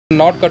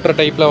Not கட்டுற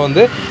டைப்பில்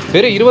வந்து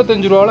வெறும்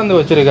 25 ரூபாவில் வந்து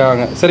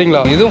வச்சுருக்காங்க.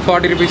 சரிங்களா? இதுவும்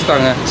 40 rupees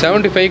தாங்க.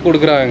 75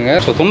 கொடுக்குறாங்க.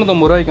 ஸோ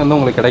 99 ரூபாய்க்கு வந்து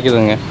உங்களுக்கு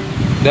கிடைக்குதுங்க.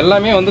 இது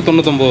எல்லாமே வந்து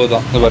 99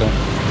 தான். இது பாருங்க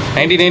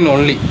 99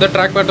 ஒன்லி. இந்த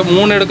ட்ராக் பேட்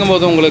 3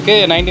 எடுக்கும்போது உங்களுக்கு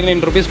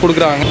 99 rupees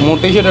கொடுக்குறாங்க. 3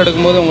 டிஷர்ட்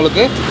எடுக்கும்போது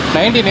உங்களுக்கு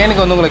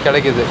 99க்கு வந்து உங்களுக்கு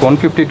கிடைக்குது.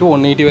 150 to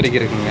 180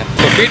 வரைக்கும் இருக்குங்க.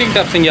 ஸோ ஃபீடிங்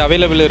டாப்ஸ் இங்கே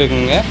அவைலபிள்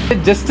இருக்குங்க.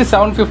 ஜஸ்ட்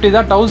 750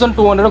 தான்,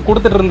 1200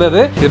 கொடுத்துட்டு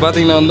இருந்தது. இது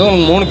பார்த்தீங்கன்னா வந்து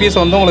 3 பீஸ்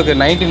வந்து உங்களுக்கு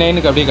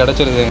 99க்கு அப்படியே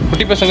கிடச்சிருது.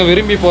 குட்டி பசங்க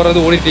விரும்பி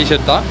போகிறது ஓடி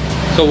டிஷர்ட் தான்.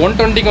 ஸோ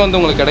 120க்கு வந்து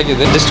உங்களுக்கு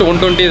கிடைக்குது. ஜஸ்ட்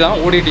 120 தான்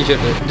ஓடி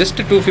டிஷர்ட்.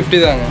 ஜஸ்ட் 250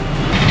 தாங்க.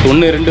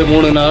 1 2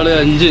 3 4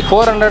 5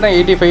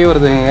 485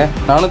 வருதுங்க.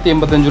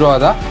 485 ரூபா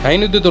தான்.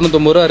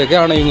 599 ரூபா இருக்குது.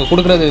 ஆனால் இவங்க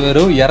கொடுக்குறது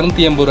வெறும்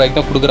 280 ரூபாய்க்கு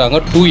தான்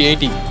கொடுக்குறாங்க.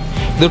 280.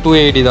 இது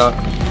 280 தான்.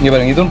 இங்கே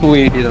பாருங்க, இதுவும்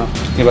 280 தான்.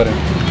 இங்கே பாருங்க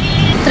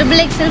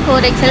XXL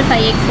 4XL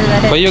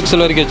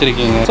 5XL வரைக்கும்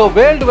வச்சுருக்கீங்க. ஸோ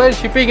வேர்ல்டு வைட்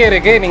ஷிப்பிங்கே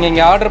இருக்குது. நீங்கள்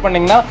இங்கே ஆர்டர்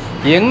பண்ணிங்கன்னா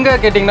எங்கே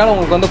கேட்டிங்கனாலும்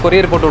உங்களுக்கு வந்து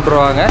கொரியர் போட்டு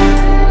விட்ருவாங்க.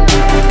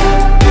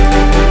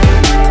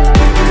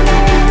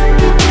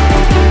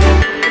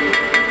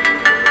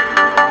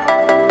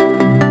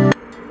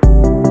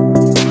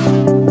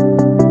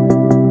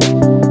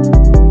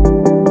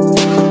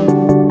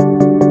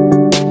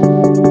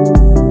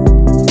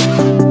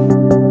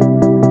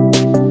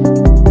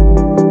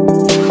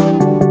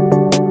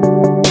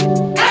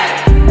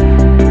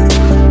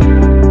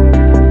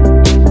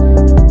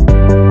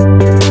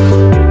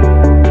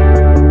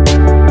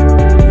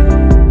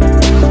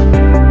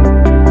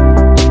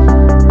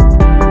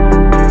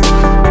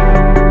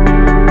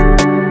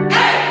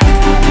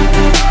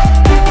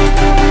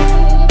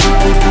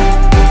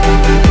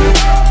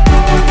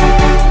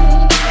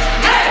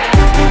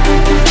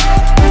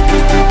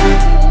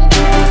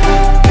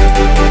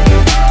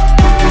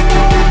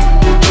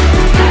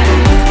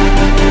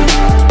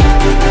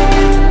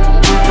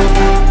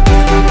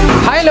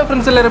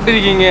 எல்லாரும் எப்படி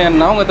இருக்கீங்க?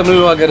 நான் உங்கள்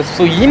தமிழ் வாக்கர்.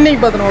 ஸோ இன்னைக்கு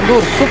பார்த்தோன்னா வந்து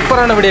ஒரு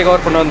சூப்பரான வீடியோ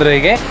கவர் பண்ண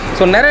வந்திருக்கேன்.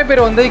 ஸோ நிறைய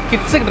பேர் வந்து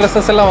கிட்ஸுக்கு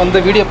ட்ரெஸ்ஸஸ் எல்லாம் வந்து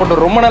வீடியோ போட்டு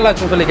ரொம்ப நாள்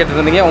ஆச்சுன்னு சொல்லி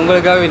கேட்டுருந்தீங்க.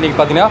 உங்களுக்காக இன்றைக்கி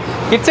பார்த்தீங்கன்னா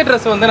கிட்ஸு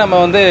ட்ரெஸ் வந்து நம்ம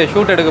வந்து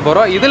ஷூட் எடுக்க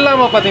போகிறோம். இது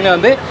இல்லாமல் பார்த்தீங்கன்னா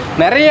வந்து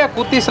நிறைய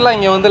குர்த்திஸ்லாம்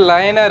இங்கே வந்து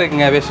லைனாக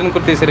இருக்குங்க. வெஸ்டர்ன்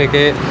குர்த்திஸ்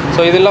இருக்குது.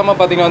 ஸோ இது இல்லாமல்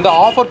பார்த்தீங்கன்னா வந்து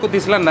ஆஃபர்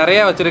குர்த்திஸ்லாம்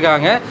நிறையா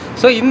வச்சுருக்காங்க.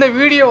 ஸோ இந்த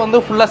வீடியோ வந்து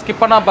ஃபுல்லாக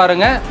ஸ்கிப் பண்ணால்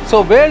பாருங்கள். ஸோ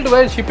வேர்ல்டு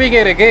வைட்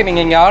ஷிப்பிங்கே இருக்குது.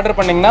 நீங்கள் இங்கே ஆர்டர்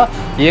பண்ணிங்கன்னா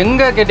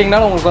எங்கே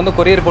கேட்டிங்கனாலும் உங்களுக்கு வந்து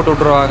கொரியர் போட்டு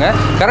விட்ருவாங்க.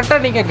 கரெக்டாக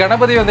நீங்கள்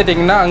கணபதி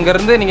வந்துட்டிங்கன்னா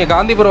அங்கேருந்து நீங்கள்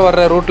காந்திபுரம்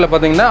வர்ற ரூட்டில்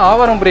பார்த்தீங்கன்னா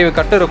ஆவாரம்புரி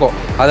கட்டு இருக்கும்.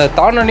 அதை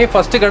தாண்டனே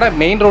ஃபஸ்ட்டு கடை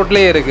மெயின்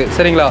ரோட்லேயே இருக்குது.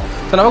 சரிங்களா?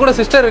 ஸோ நம்ம கூட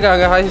சிஸ்டர்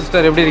இருக்காங்க. ஹாய்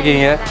சிஸ்டர், எப்படி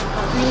இருக்கீங்க?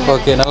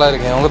 ஓகே, நல்லா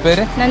இருக்கேன். உங்கள்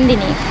பேர்?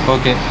 நந்தினி.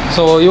 ஓகே.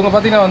 ஸோ இவங்க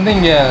பார்த்தீங்கன்னா வந்து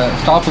இங்கே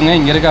ஸ்டாஃபுங்க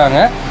இங்கே இருக்காங்க.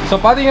 ஸோ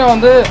பார்த்தீங்கன்னா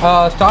வந்து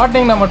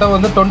ஸ்டார்டிங் நம்மகிட்ட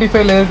வந்து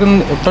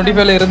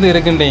 25 இருந்து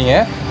இருக்குன்றீங்க.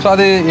 ஸோ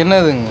அது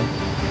என்னதுங்க?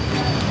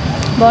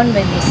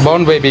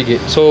 பார்ன் பேபிக்கு.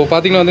 ஸோ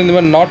பார்த்தீங்கன்னா வந்து இந்த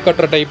மாதிரி நாட்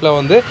கட்டுற டைப்பில்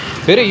வந்து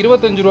வெறும்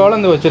 25 ரூபாவில்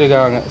வந்து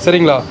வச்சுருக்காங்க.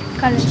 சரிங்களா?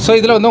 ஸோ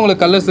இதில் வந்து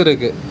உங்களுக்கு கலர்ஸ்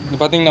இருக்குது. இது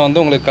பார்த்தீங்கன்னா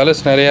வந்து உங்களுக்கு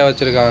கலர்ஸ் நிறையா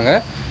வச்சுருக்காங்க.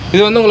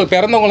 இது வந்து உங்களுக்கு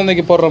பிறந்த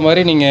குழந்தைக்கு போடுற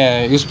மாதிரி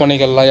நீங்கள் யூஸ்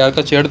பண்ணிக்கலாம்.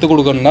 யாருக்காச்சும் எடுத்து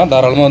கொடுக்கணுன்னா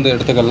தாராளமாக வந்து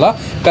எடுத்துக்கலாம்.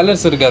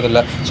 கலர்ஸ் இருக்குது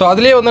அதில். ஸோ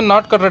அதுலேயே வந்து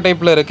நாட் கட்டுற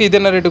டைப்பில் இருக்குது. இது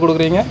என்ன ரேட்டு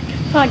கொடுக்குறீங்க?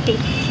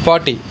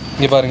 40.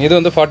 இங்கே பாருங்கள், இது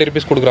வந்து 40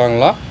 rupees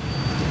கொடுக்குறாங்களா?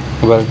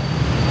 பாருங்கள்,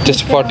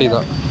 ஜஸ்ட் 40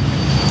 தான்.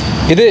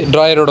 இது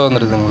ட்ராயரோடு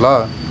வந்துடுதுங்களா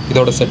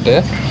இதோட செட்டு?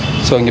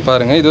 ஸோ இங்கே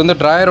பாருங்கள், இது வந்து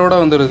ட்ராயரோடு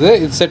வந்துடுது.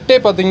 இது செட்டே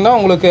பார்த்தீங்கன்னா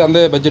உங்களுக்கு அந்த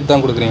பட்ஜெட்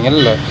தான்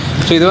கொடுக்குறீங்கல்ல.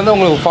 ஸோ இது வந்து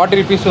உங்களுக்கு 40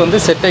 rupees வந்து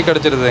செட்டே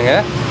கிடச்சிருதுங்க.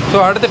 ஸோ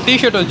அடுத்து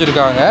டிஷர்ட்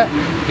வச்சுருக்காங்க.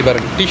 இது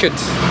பாருங்கள்,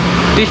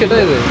 டிஷர்ட்டு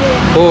இது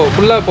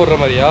ஃபுல்லாக போடுற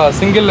மாதிரியா?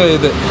 சிங்கிள்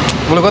இது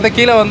உங்களுக்கு வந்து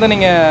கீழே வந்து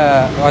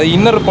நீங்கள் அது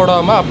இன்னர்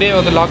போடாமல் அப்படியே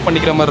வந்து லாக்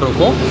பண்ணிக்கிற மாதிரி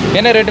இருக்கும்.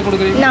 என்ன ரேட்டு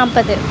கொடுக்குறீங்க?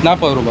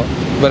 40 ரூபா.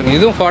 பாருங்கள்,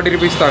 இதுவும் 40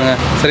 rupees தாங்க.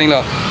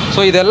 சரிங்களா? ஸோ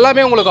இது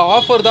எல்லாமே உங்களுக்கு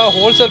ஆஃபர் தான்.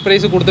 ஹோல்சேல்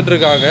ப்ரைஸு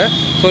கொடுத்துட்ருக்காங்க.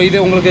 ஸோ இது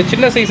உங்களுக்கு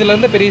சின்ன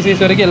சைஸ்லேருந்து பெரிய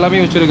சைஸ் வரைக்கும்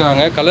எல்லாமே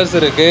வச்சுருக்காங்க. கலர்ஸ்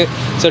இருக்குது.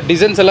 ஸோ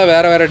டிசைன்ஸ் எல்லாம்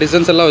வேறு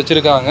டிசைன்ஸ் எல்லாம்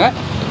வச்சுருக்காங்க.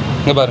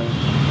 இங்கே பாருங்கள்,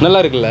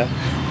 நல்லா இருக்குல்ல?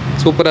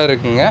 சூப்பராக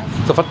இருக்குங்க.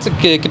 ஸோ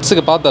ஃபஸ்ட்டு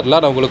கிட்ஸுக்கு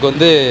பார்த்துடலாம். நான் உங்களுக்கு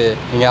வந்து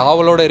நீங்கள்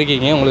ஆவலோடு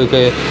இருக்கீங்க.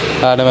 உங்களுக்கு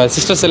நம்ம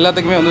சிஸ்டர்ஸ்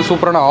எல்லாத்துக்குமே வந்து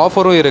சூப்பரான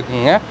ஆஃபரும்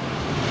இருக்குங்க.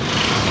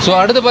 ஸோ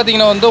அடுத்து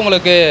பார்த்தீங்கன்னா வந்து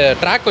உங்களுக்கு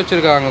ட்ராக்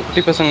வச்சுருக்காங்க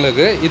குட்டி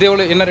பசங்களுக்கு. இது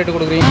எவ்வளோ, என்ன ரேட்டு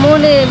கொடுக்குறீங்க?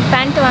 3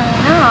 பேண்ட்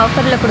வாங்கினா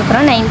ஆஃபரில்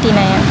கொடுக்குறோம்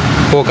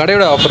 99.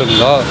 கடையோட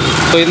ஆஃபருங்களா?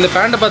 ஸோ இந்த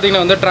பேண்ட்டு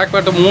பார்த்தீங்கன்னா வந்து ட்ராக்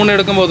பேண்ட்டு 3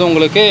 எடுக்கும்போது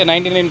உங்களுக்கு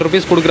 99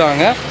 rupees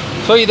கொடுக்குறாங்க.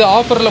 ஸோ இது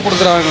ஆஃபரில்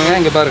கொடுக்குறாங்க.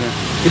 இங்கே பாருங்கள்,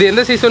 இது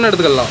எந்த சைஸ் வேணும்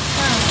எடுத்துக்கலாம்.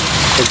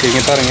 ஓகே,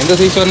 இங்கே பாருங்கள், எந்த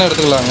சைஸ் வேணும்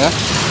எடுத்துக்கலாங்க.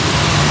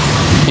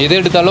 எது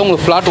எடுத்தாலும்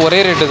உங்களுக்கு ஃப்ளாட் ஒரே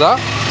ரேட்டு தான்.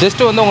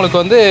 ஜஸ்ட்டு வந்து உங்களுக்கு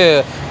வந்து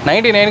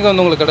 99க்கு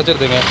வந்து உங்களுக்கு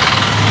கிடச்சிருதுங்க.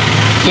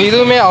 ஸோ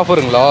இதுவுமே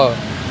ஆஃபருங்களா?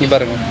 இங்கே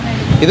பாருங்கள்,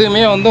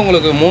 இதுவுமே வந்து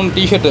உங்களுக்கு 3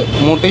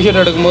 டிஷர்ட்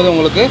எடுக்கும்போது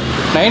உங்களுக்கு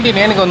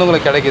 99க்கு வந்து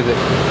உங்களுக்கு கிடைக்குது.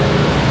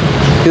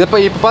 இது இப்போ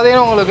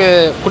பார்த்தீங்கன்னா உங்களுக்கு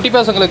குட்டி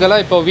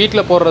பசங்களுக்கெல்லாம் இப்போ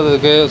வீட்டில்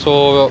போடுறதுக்கு ஸோ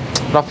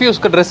ரஃப்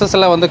யூஸ்க்கு ட்ரெஸ்ஸஸ்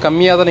எல்லாம் வந்து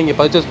கம்மியாக தான் நீங்கள்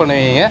பர்ச்சேஸ்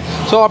பண்ணுவீங்க.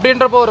 ஸோ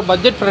அப்படின்றப்போ ஒரு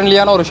பட்ஜெட்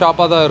ஃப்ரெண்ட்லியான ஒரு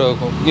ஷாப்பாக தான்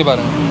இருக்கும். இங்கே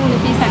பாருங்கள்,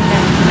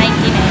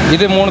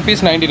 இது 3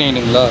 பீஸ்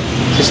 99ங்களா?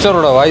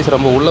 சிஸ்டரோட வாய்ஸ்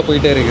ரொம்ப உள்ளே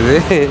போயிட்டே இருக்குது.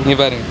 இங்கே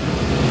பாருங்கள்,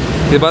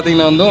 இது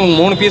பார்த்தீங்கன்னா வந்து உங்களுக்கு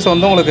 3 பீஸ்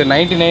வந்து உங்களுக்கு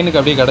 99க்கு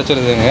அப்படியே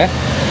கிடச்சிருதுங்க.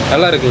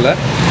 நல்லா இருக்குல்ல?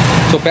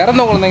 ஸோ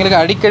பிறந்த குழந்தைங்களுக்கு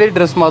அடிக்கடி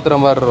ட்ரெஸ் மாற்றுற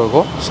மாதிரி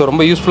இருக்கும். ஸோ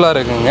ரொம்ப யூஸ்ஃபுல்லாக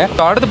இருக்குங்க.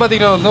 ஸோ அடுத்து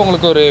பார்த்தீங்கன்னா வந்து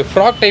உங்களுக்கு ஒரு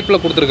ஃப்ராக் டைப்பில்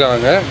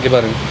கொடுத்துருக்காங்க. இங்கே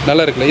பாருங்க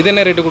நல்லா இருக்குல்ல. இது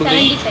என்ன ரேட்டு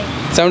கொடுக்குறீங்க?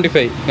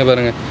 75. இங்கே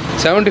பாருங்கள்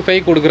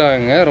 75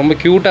 கொடுக்குறாங்க. ரொம்ப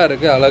க்யூட்டாக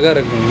இருக்குது, அழகாக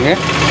இருக்குங்க.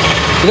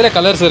 இதில்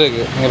கலர்ஸ்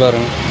இருக்குது. இங்கே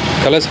பாருங்கள்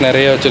கலர்ஸ்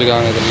நிறைய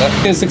வச்சுருக்காங்க.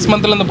 இதில் 6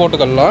 மந்த்லேருந்து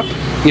போட்டுக்கலாம்.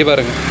 இங்கே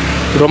பாருங்கள்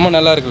ரொம்ப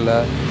நல்லா இருக்குல்ல.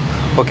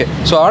 ஓகே.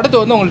 ஸோ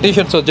அடுத்து வந்து உங்களுக்கு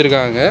டிஷர்ட்ஸ்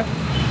வச்சுருக்காங்க.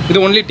 இது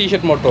ஒன்லி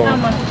டிஷர்ட் மட்டும்.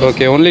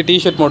 Okay, only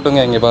T shirt மட்டுங்க.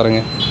 இங்கே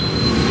பாருங்கள்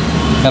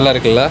நல்லா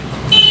இருக்குல்ல.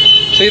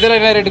 ஸோ இதெல்லாம்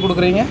என்ன ரேட்டு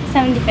கொடுக்குறீங்க?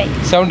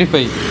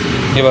 75.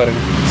 இங்கே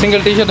பாருங்கள்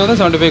சிங்கிள் டிஷர்ட் வந்து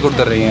 75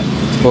 கொடுத்துட்றீங்க.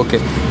 ஓகே.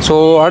 ஸோ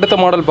அடுத்த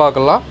மாடல்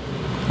பார்க்கலாம்.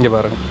 இங்கே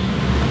பாருங்கள்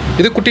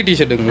இது குட்டி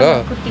டிஷர்ட்டுங்களா?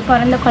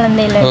 பிறந்த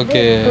குழந்தையில.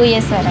 ஓகே 2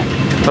 இயர்ஸ் வரை.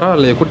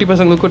 பரவாயில்லையே, குட்டி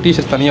பசங்களுக்கும்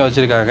டிஷர்ட் தனியாக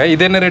வச்சுருக்காங்க.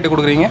 இது என்ன ரேட்டு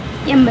கொடுக்குறீங்க?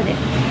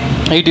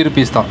 80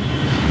 rupees தான்.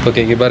 ஓகே,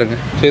 இங்கே பாருங்கள்.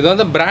 ஸோ இது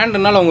வந்து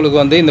பிராண்டுனால உங்களுக்கு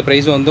வந்து இந்த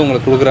ப்ரைஸ் வந்து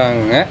உங்களுக்கு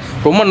கொடுக்குறாங்க.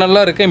 ரொம்ப நல்லா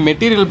இருக்குது.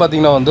 மெட்டீரியல்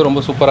பார்த்திங்கன்னா வந்து ரொம்ப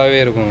சூப்பராகவே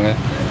இருக்குங்க.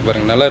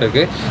 பாருங்கள் நல்லா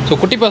இருக்குது. ஸோ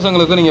குட்டி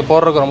பசங்களுக்கு நீங்கள்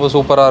போடுறதுக்கு ரொம்ப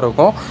சூப்பராக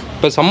இருக்கும்.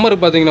 இப்போ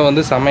சம்மருக்கு பார்த்திங்கன்னா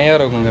வந்து செமையாக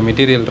இருக்குங்க.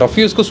 மெட்டீரியல் ரஃப்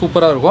யூஸ்க்கு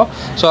சூப்பராக இருக்கும்.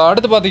 ஸோ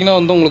அடுத்து பார்த்திங்கன்னா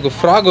வந்து உங்களுக்கு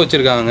ஃப்ராக்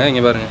வச்சுருக்காங்க.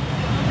 இங்கே பாருங்கள்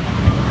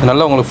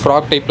நல்லா உங்களுக்கு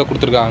ஃப்ராக் டைப்பில்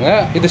கொடுத்துருக்காங்க.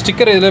 இது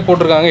ஸ்டிக்கர் இதில்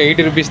போட்டிருக்காங்க.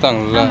 80 rupees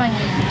தாங்கல்ல.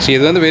 ஸோ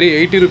இது வந்து வெறும்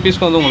 80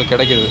 rupeesக்கு வந்து உங்களுக்கு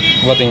கிடைக்கிது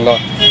பார்த்தீங்களா.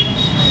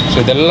 ஸோ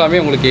இது எல்லாமே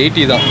உங்களுக்கு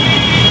 80 தான்.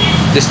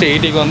 ஜஸ்ட்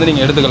 80க்கு வந்து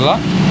நீங்கள்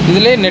எடுத்துக்கலாம்.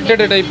 இதிலே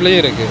நெட்டட் டைப்லேயே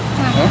இருக்குது.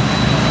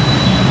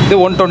 இது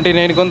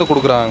 129க்கு வந்து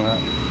கொடுக்குறாங்க.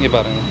 இங்கே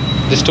பாருங்கள்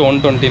ஜஸ்ட்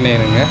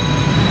 129ங்க.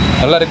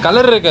 நல்லா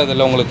கலர் இருக்குது.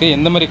 அதில் உங்களுக்கு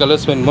எந்த மாதிரி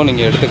கலர்ஸ் வேணுமோ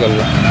நீங்கள்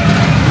எடுத்துக்கலாம்.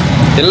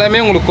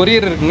 எல்லாமே உங்களுக்கு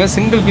கொரியர் இருக்குங்க.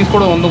 சிங்கிள் பீஸ்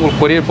கூட வந்து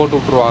உங்களுக்கு கொரியர் போட்டு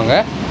விட்ருவாங்க.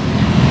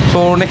 ஸோ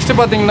நெக்ஸ்ட்டு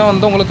பார்த்தீங்கன்னா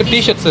வந்து உங்களுக்கு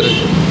டிஷர்ட்ஸ்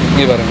இருக்குது.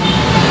 இங்கே பாருங்கள்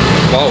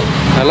வாவ்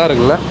நல்லா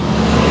இருக்குல்ல.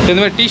 இந்த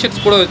மாதிரி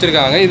டிஷர்ட்ஸ் கூட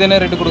வச்சுருக்காங்க. இது என்ன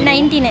ரேட்டு கொடுக்குறாங்க?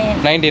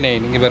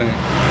 99. இங்கே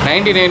பாருங்கள்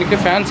 99க்கு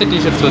ஃபேன்சி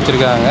டிஷர்ட்ஸ்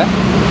வச்சுருக்காங்க.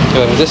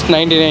 ஜஸ்ட்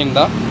 99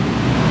 தான்.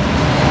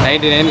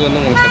 99க்கு வந்து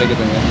உங்களுக்கு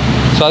கிடைக்குதுங்க.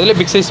 ஸோ அதில்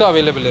பிக் சைஸும்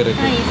அவைலபிள்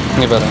இருக்குது.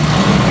 இங்கே பாருங்கள்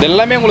இது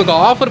எல்லாமே உங்களுக்கு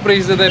ஆஃபர்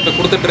ப்ரைஸ் தான் இப்போ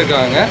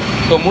கொடுத்துட்ருக்காங்க.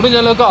 ஸோ முடிஞ்ச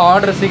அளவுக்கு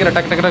ஆர்டர் சீக்கிரம்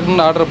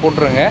டக்குன்னு ஆர்டர்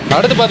போட்டுருங்க.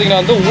 அடுத்து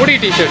பார்த்தீங்கன்னா வந்து ஓடி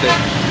டிஷர்ட்டு.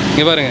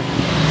 இங்கே பாருங்கள்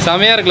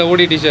செமையாக இருக்குல்ல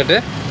ஓடி டிஷர்ட்டு.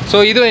 ஸோ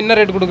இது என்ன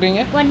ரேட்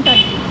கொடுக்குறீங்க?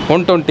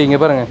 120. இங்கே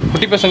பாருங்கள்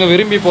குட்டி பசங்க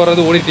விரும்பி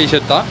போகிறது ஓடி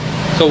டிஷர்ட் தான்.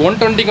 ஸோ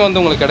 120க்கு வந்து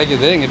உங்களுக்கு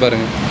கிடைக்குது. இங்கே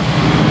பாருங்கள்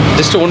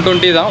ஜஸ்ட்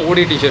 120 தான்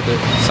ஓடி டிஷர்ட்டு.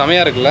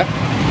 செமையாக இருக்குல்ல.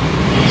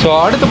 ஸோ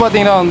அடுத்து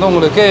பார்த்தீங்கன்னா வந்து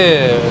உங்களுக்கு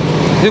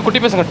இது குட்டி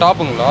பசங்க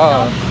டாப்புங்களா?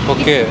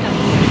 ஓகே.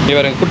 இங்கே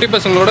பாருங்கள் குட்டி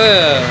பசங்களோட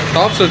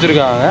டாப்ஸ்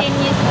வச்சுருக்காங்க.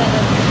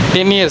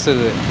 10 years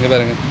இது. இங்கே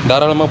பாருங்கள்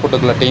தாராளமாக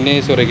போட்டுக்கலாம் 10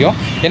 years வரைக்கும்.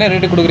 என்ன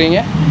ரேட்டு கொடுக்குறீங்க?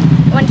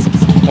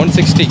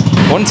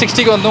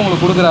 160க்கு வந்து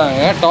உங்களுக்கு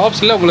கொடுக்குறாங்க.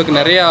 டாப்ஸில் உங்களுக்கு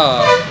நிறையா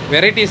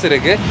வெரைட்டிஸ்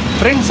இருக்குது.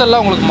 ப்ரிண்ட்ஸ்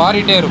எல்லாம் உங்களுக்கு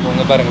மாறிட்டே இருக்கும்.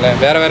 இங்கே பாருங்களேன்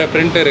வேறு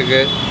ப்ரிண்ட்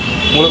இருக்குது.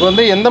 உங்களுக்கு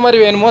வந்து எந்த மாதிரி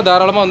வேணுமோ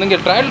தாராளமாக வந்து இங்கே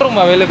ட்ரையல் ரூம்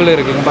அவைலபிள்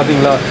இருக்குதுங்க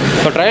பார்த்தீங்களா.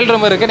 இப்போ ட்ரையல்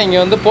ரூம் இருக்குது.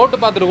 நீங்கள் வந்து போட்டு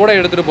பார்த்துட்டு கூட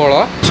எடுத்துகிட்டு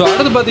போகலாம். ஸோ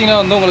அடுத்து பார்த்தீங்கன்னா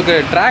வந்து உங்களுக்கு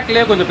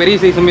ட்ராக்லேயே கொஞ்சம் பெரிய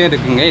சைஸுமே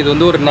இருக்குங்க. இது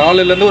வந்து ஒரு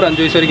 4லேருந்து ஒரு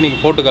 5 வயசு வரைக்கும்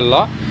நீங்கள்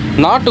போட்டுக்கலாம்.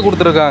 நாட்டு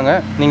கொடுத்துருக்காங்க.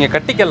 நீங்கள்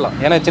கட்டிக்கலாம்.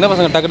 ஏன்னா சின்ன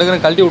பசங்க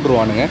டக்குன்னு கழட்டி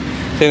விட்ருவானுங்க.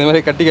 ஸோ இந்த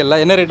மாதிரி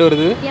கட்டிக்கலாம். என்ன ரேட்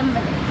வருது?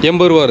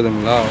 80 ரூபா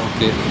வருதுங்களா?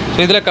 ஓகே. ஸோ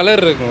இதில்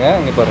கலர் இருக்குங்க.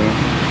 இங்கே பாருங்கள்.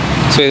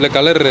 ஸோ இதில்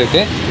கலர்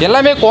இருக்குது.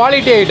 எல்லாமே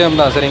குவாலிட்டி ஐட்டம்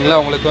தான் சரிங்களா.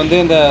 உங்களுக்கு வந்து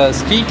இந்த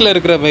ஸ்ட்ரீட்டில்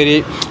இருக்கிற மாரி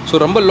ஸோ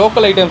ரொம்ப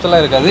லோக்கல் ஐட்டம்ஸ்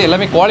எல்லாம் இருக்காது.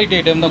 எல்லாமே குவாலிட்டி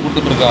ஐட்டம் தான்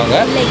கொடுத்துட்ருக்காங்க.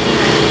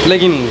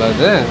 லெகின்ங்களா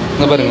அது?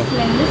 இங்கே பாருங்கள்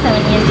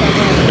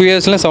 2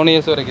 yearsல 7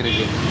 years வரைக்கும்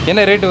இருக்குது.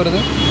 என்ன ரேட்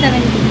வருது?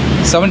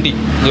 70.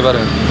 இங்கே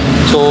பாருங்கள்.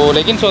 ஸோ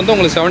லெகின்ஸ் வந்து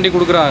உங்களுக்கு 70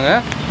 கொடுக்குறாங்க.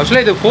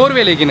 ஆக்சுவலாக இது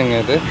 4-way லெகினுங்க.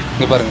 இது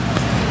இங்கே பாருங்கள்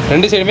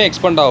 2 சைடுமே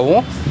எக்ஸ்பெண்ட்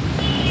ஆகும்.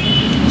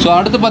 ஸோ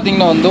அடுத்து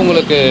பார்த்தீங்கன்னா வந்து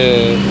உங்களுக்கு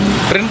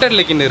பிரிண்டட்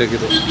லெகின்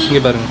இருக்குது.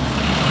 இங்கே பாருங்கள்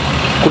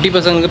குட்டி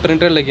பசங்களுக்கு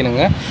பிரிண்டட்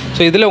லெகினுங்க.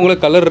 ஸோ இதில்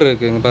உங்களுக்கு கலர்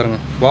இருக்குது. இங்கே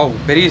பாருங்கள் வாவ்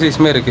பெரிய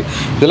சைஸுமே இருக்குது.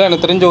 இதெல்லாம்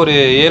எனக்கு தெரிஞ்ச ஒரு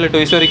 7-8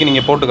 வயசு வரைக்கும்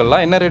நீங்கள்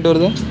போட்டுக்கலாம். என்ன ரேட்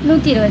வருது?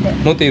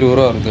 120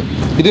 ரூபா வருது.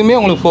 இதுவுமே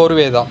உங்களுக்கு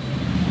 4-way தான்.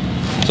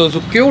 ஸோ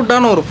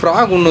க்யூட்டான ஒரு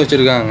ஃப்ராக் ஒன்று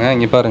வச்சுருக்காங்க.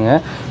 இங்கே பாருங்கள்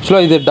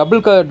ஆக்சுவலாக இது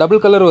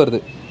டபுள் கலர் வருது.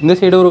 இந்த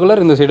சைடு ஒரு கலர்,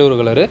 இந்த சைடு ஒரு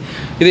கலர்.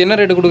 இது என்ன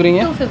ரேட்டு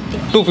கொடுக்குறீங்க?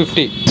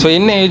 250. ஸோ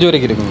என்ன ஏஜ்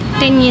வரைக்கும் இருக்குங்க?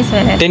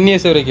 10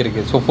 years வரைக்கும்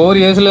இருக்குது. ஸோ 4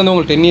 yearsலேருந்து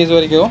உங்களுக்கு 10 years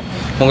வரைக்கும்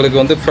உங்களுக்கு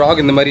வந்து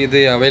ஃப்ராக் இந்த மாதிரி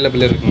இது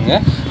அவைலபிள் இருக்குங்க.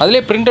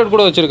 அதிலே பிரிண்டட்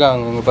கூட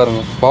வச்சுருக்காங்க. இங்கே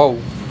பாருங்கள் வாவ்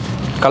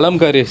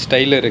கலம்காரி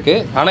ஸ்டைலில்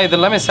இருக்குது. ஆனால் இது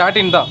எல்லாமே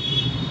சாட்டின் தான்.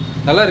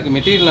 நல்லா இருக்குது.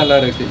 மெட்டீரியல் நல்லா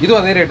இருக்குது.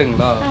 இதுவும் அதே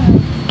ரேட்டுங்களா?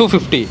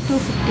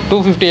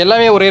 250.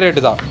 எல்லாமே ஒரே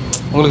ரேட்டு தான்.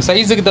 உங்களுக்கு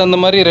சைஸுக்கு தகுந்த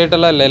மாதிரி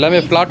ரேட்டெல்லாம் இல்லை. எல்லாமே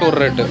ஃப்ளாட் ஒரு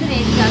ரேட்டு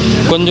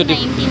கொஞ்சம்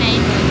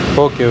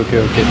ஓகே.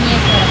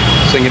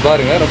 ஸோ இங்கே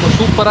பாருங்கள் ரொம்ப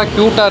சூப்பராக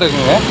க்யூட்டாக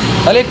இருக்குங்க.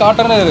 அதிலே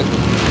காட்டனும் இருக்குது.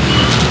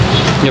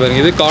 இங்கே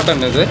பாருங்கள் இது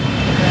காட்டன்.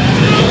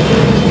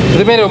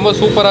 இதுமாரி ரொம்ப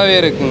சூப்பராகவே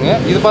இருக்குங்க.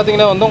 இது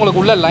பார்த்தீங்கன்னா வந்து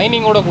உங்களுக்கு உள்ள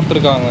லைனிங்கோட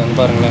கொடுத்துருக்காங்க.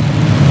 பாருங்களேன்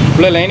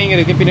உள்ள லைனிங்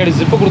இருக்குது. பின்னாடி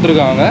ஜிப்பு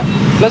கொடுத்துருக்காங்க.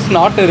 ப்ளஸ்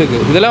நாட்டு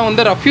இருக்குது. இதெல்லாம்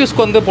வந்து ரஃப்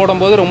யூஸ்க்கு வந்து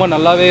போடும்போது ரொம்ப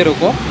நல்லாவே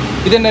இருக்கும்.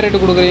 இது என்ன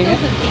ரேட்டு கொடுக்குறீங்க?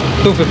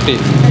 250.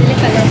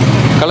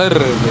 கலர்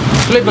இருக்குது.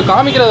 இல்லை இப்போ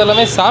காமிக்கிறது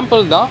எல்லாமே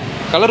சாம்பிள் தான்.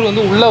 கலர்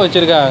வந்து உள்ளே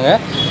வச்சுருக்காங்க.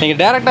 நீங்கள்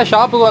டேரெக்டாக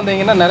ஷாப்புக்கு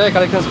வந்தீங்கன்னா நிறைய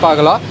கலெக்ஷன்ஸ்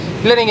பார்க்கலாம்.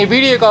 இல்லை நீங்கள்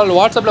வீடியோ கால்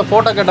வாட்ஸ்அப்பில்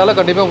ஃபோட்டோ கேட்டாலும்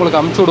கண்டிப்பாக உங்களுக்கு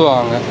அனுப்பிச்சி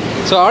விடுவாங்க.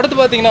 ஸோ அடுத்து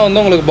பார்த்தீங்கன்னா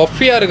வந்து உங்களுக்கு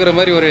பஃபியாக இருக்கிற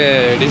மாதிரி ஒரு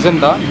டிசைன்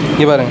தான்.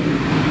 இங்கே பாருங்கள்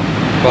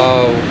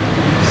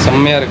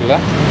செம்மையாக இருக்குல்ல.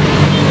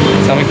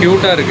 செம்ம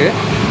க்யூட்டாக இருக்குது.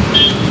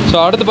 ஸோ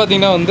அடுத்து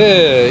பார்த்தீங்கன்னா வந்து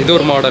இது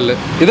ஒரு மாடல்.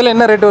 இதில்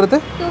என்ன ரேட் வருது?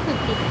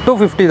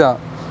 250 தான்.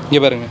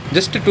 இங்கே பாருங்கள்,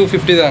 ஜஸ்ட்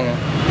 250 தாங்க.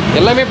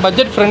 எல்லாமே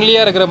பட்ஜெட்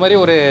ஃப்ரெண்ட்லியாக இருக்கிற மாதிரி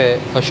ஒரு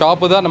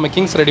ஷாப்பு தான் நம்ம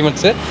கிங்ஸ்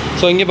ரெடிமேட்ஸு.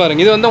 ஸோ இங்கே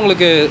பாருங்கள், இது வந்து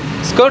உங்களுக்கு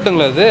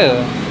ஸ்கர்ட்டுங்களா இது?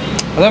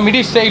 அதான்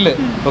மிடி ஸ்டைலு.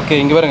 ஓகே,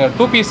 இங்கே பாருங்கள்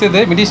 2 பீஸ்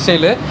இது மிடி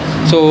ஸ்டைலு.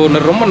 ஸோ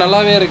ரொம்ப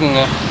நல்லாவே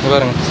இருக்குங்க. இங்கே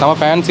பாருங்கள், செம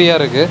ஃபேன்சியாக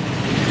இருக்குது.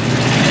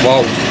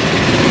 வாவ்,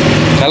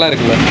 நல்லா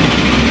இருக்குல்ல,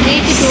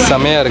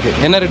 செமையாக இருக்குது.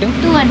 என்ன ரேட்டு?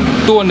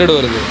 200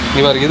 வருது.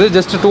 இங்கே பாருங்கள், இது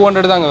ஜஸ்ட்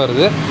 200 தாங்க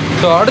வருது.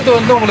 ஸோ அடுத்து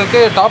வந்து உங்களுக்கு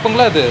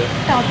டாப்புங்களா இது?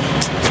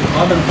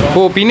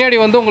 ஓ, பின்னாடி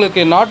வந்து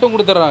உங்களுக்கு நாட்டும்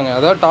கொடுத்துட்றாங்க.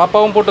 அதாவது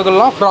டாப்பாகவும்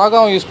போட்டுக்கலாம்,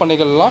 ஃப்ராகாகவும் யூஸ்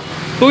பண்ணிக்கலாம்.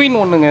 2 in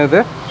 1ங்க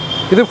இது.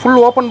 இது ஃபுல்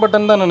ஓப்பன்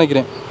பட்டன் தான்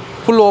நினைக்கிறேன்.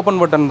 ஃபுல்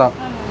ஓப்பன் பட்டன் தான்.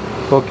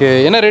 ஓகே,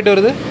 என்ன ரேட்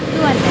வருது?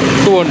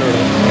 200.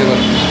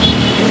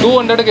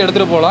 200க்கு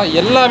எடுத்துகிட்டு போகலாம்.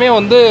 எல்லாமே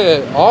வந்து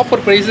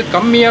ஆஃபர் ப்ரைஸு,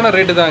 கம்மியான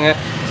ரேட்டு தாங்க.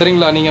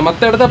 சரிங்களா? நீங்கள்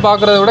மற்ற இடத்த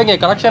பார்க்குறத விட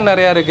இங்கே கலெக்ஷன்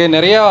நிறையா இருக்குது.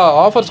 நிறையா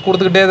ஆஃபர்ஸ்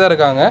கொடுத்துக்கிட்டே தான்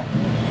இருக்காங்க.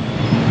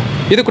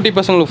 இது குட்டி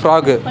பசங்களுக்கு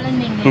ஃப்ராகு.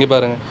 இங்கே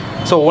பாருங்கள்.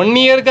 ஸோ 1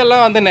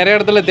 இயர்க்கெல்லாம் வந்து நிறைய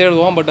இடத்துல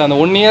தேடுவோம். பட் அந்த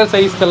 1 இயர்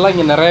சைஸ்க்கெல்லாம்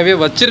இங்கே நிறையவே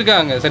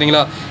வச்சுருக்காங்க.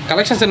 சரிங்களா?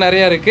 கலெக்ஷன்ஸ்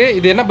நிறையா இருக்குது.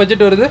 இது என்ன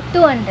பட்ஜெட் வருது?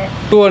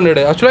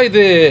 200. ஆக்சுவலாக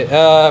இது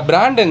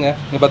பிராண்டுங்க.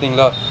 இங்கே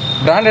பார்த்தீங்களா,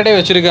 பிராண்டடே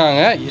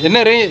வச்சுருக்காங்க.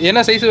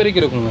 என்ன சைஸ்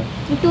வரைக்கும் இருக்குங்க?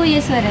 2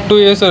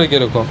 இயர்ஸ்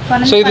வரைக்கும் இருக்கும்.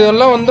 ஸோ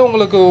இதெல்லாம் வந்து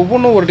உங்களுக்கு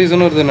ஒவ்வொன்றும் ஒரு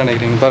டிசைன் வருதுன்னு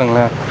நினைக்கிறீங்க.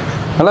 பாருங்களேன்,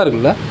 நல்லா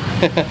இருக்குல்ல?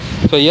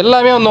 ஸோ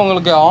எல்லாமே வந்து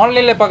உங்களுக்கு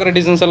ஆன்லைனில் பார்க்குற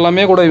டிசைன்ஸ்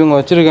எல்லாமே கூட இவங்க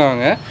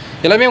வச்சுருக்காங்க.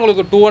 எல்லாமே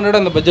உங்களுக்கு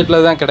 200 அந்த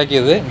பட்ஜெட்டில் தான்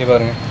கிடைக்கிது. இங்கே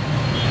பாருங்கள்,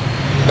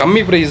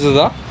 கம்மி ப்ரைஸு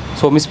தான்.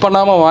 ஸோ மிஸ்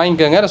பண்ணாமல்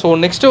வாங்கிக்கோங்க. ஸோ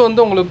நெக்ஸ்ட்டு வந்து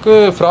உங்களுக்கு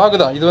ஃப்ராக்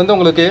தான். இது வந்து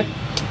உங்களுக்கு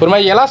ஒரு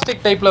மாதிரி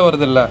எலாஸ்டிக் டைப்பில்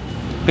வருது இல்லை,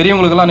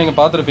 பெரியவங்களுக்கெல்லாம் நீங்கள்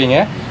பார்த்துருப்பீங்க.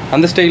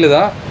 அந்த ஸ்டைலு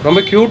தான். ரொம்ப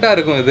க்யூட்டாக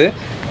இருக்கும் இது.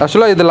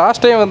 ஆக்சுவலாக இது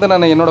லாஸ்ட் டைம் வந்து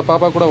நான் என்னோடய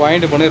பாப்பா கூட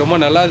வாங்கிட்டு போனேன். ரொம்ப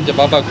நல்லா இருந்துச்சு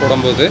பாப்பாவுக்கு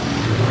போடும்போது.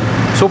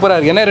 சூப்பராக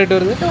இருக்குது. என்ன ரேட்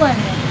வருது?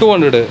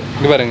 200.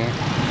 இங்கே பாருங்க,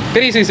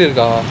 பெரிய சைஸ்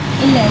இருக்கா?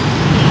 இல்லை,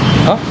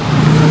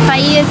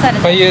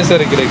 5 இயர்ஸ்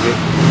இருக்குது.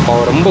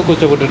 அவள் ரொம்ப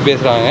கூச்சப்பட்டு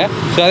பேசுகிறாங்க.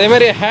 ஸோ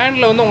அதேமாதிரி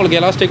ஹேண்டில் வந்து உங்களுக்கு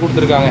எலாஸ்டிக்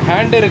கொடுத்துருக்காங்க.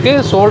 ஹேண்ட்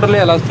இருக்குது,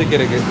 ஷோல்டர்லேயே எலாஸ்டிக்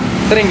இருக்குது.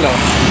 சரிங்களா?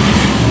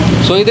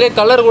 ஸோ இதிலே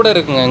கலர் கூட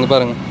இருக்குங்க. இங்கே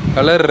பாருங்கள்,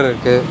 கலர்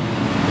இருக்குது.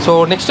 ஸோ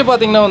நெக்ஸ்ட்டு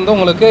பார்த்தீங்கன்னா வந்து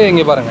உங்களுக்கு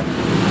இங்கே பாருங்கள்,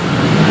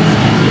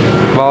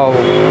 வாவ்,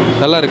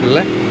 நல்லா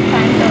இருக்குல்ல?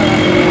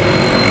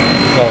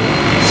 வாவ்,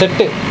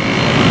 செட்டு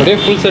அப்படியே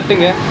ஃபுல்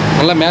செட்டுங்க.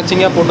 நல்லா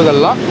மேட்சிங்காக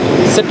போட்டுக்கலாம்.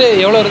 செட்டு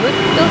எவ்வளோ வருது?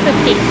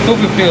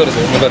 250 வருது.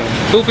 இங்கே பாருங்கள்,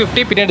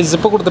 250. பின்னாடி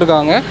ஜிப்பு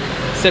கொடுத்துருக்காங்க.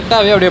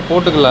 செட்டாகவே அப்படியே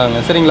போட்டுக்கலாங்க.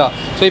 சரிங்களா?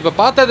 ஸோ இப்போ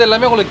பார்த்தது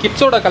எல்லாமே உங்களுக்கு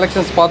கிட்ஸோட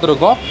கலெக்ஷன்ஸ்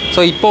பார்த்துருக்கோம். ஸோ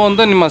இப்போ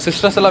வந்து நம்ம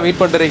சிஸ்டர்ஸ் எல்லாம்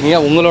வெயிட் பண்ணுறீங்க,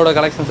 உங்களோட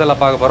கலெக்ஷன்ஸ்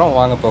எல்லாம் பார்க்க போகிறோம்.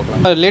 வாங்க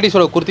போகலாம்.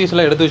 லேடிஸோட குர்த்திஸ்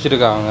எல்லாம் எடுத்து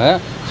வச்சுருக்காங்க.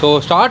 ஸோ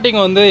ஸ்டார்டிங்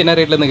வந்து என்ன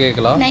ரேட்லேருந்து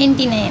கேட்கலாம்?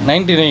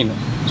 99.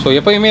 ஸோ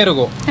எப்பயுமே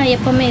இருக்கும்,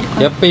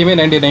 எப்பயுமே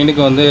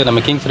 99க்கு வந்து நம்ம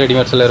கிங்ஸ்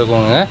ரெடிமேட்ஸில்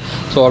இருக்குங்க.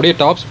 ஸோ அப்படியே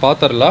டாப்ஸ்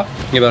பார்த்துடலாம்.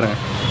 இங்கே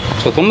பாருங்கள்.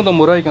 ஸோ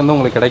 99 ரூபாய்க்கு வந்து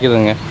உங்களுக்கு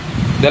கிடைக்குதுங்க.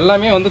 இது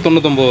எல்லாமே வந்து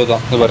 99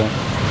 தான். இங்கே பாருங்கள்,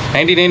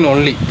 99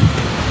 ஒன்லி.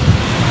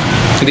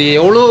 இது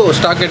எவ்வளோ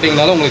ஸ்டாக்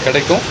கேட்டிங்கனாலும் உங்களுக்கு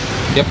கிடைக்கும்.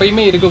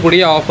 எப்பயுமே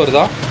இருக்கக்கூடிய ஆஃபர்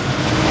தான்.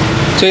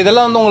 ஸோ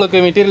இதெல்லாம் வந்து உங்களுக்கு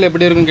மெட்டீரியல்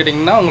எப்படி இருக்குன்னு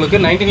கேட்டிங்கன்னா, உங்களுக்கு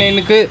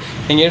 99க்கு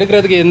நீங்கள்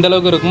எடுக்கிறதுக்கு எந்த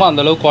அளவுக்கு இருக்குமோ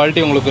அந்தளவுக்கு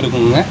குவாலிட்டி உங்களுக்கு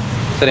இருக்குங்க.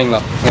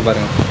 சரிங்களா? இங்கே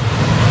பாருங்கள்,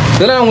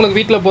 இதெல்லாம் உங்களுக்கு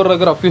வீட்டில்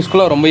போடுறதுக்கு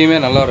ரஃப்யூஸ்க்குலாம் ரொம்பவுமே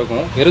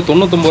நல்லாயிருக்கும். வெறும்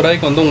 99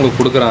 ரூபாய்க்கு வந்து உங்களுக்கு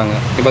கொடுக்குறாங்க.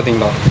 இப்போ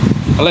பார்த்தீங்களா,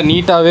 நல்லா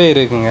நீட்டாகவே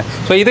இருக்குங்க.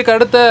 ஸோ இதுக்கு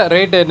அடுத்த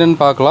ரேட் என்னென்னு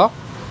பார்க்கலாம்.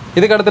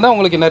 இதுக்கு அடுத்துனா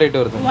உங்களுக்கு என்ன ரேட்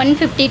வருது?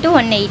 150 to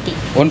 180.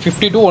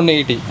 150 to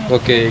 180.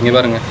 ஓகே, இங்கே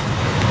பாருங்கள்,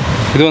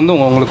 இது வந்து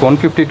உங்களுக்கு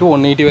 150 to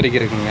 180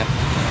 வரைக்கும் இருக்குங்க.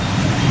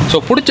 ஸோ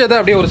பிடிச்சதை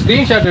அப்படியே ஒரு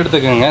ஸ்க்ரீன்ஷாட்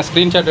எடுத்துக்கோங்க.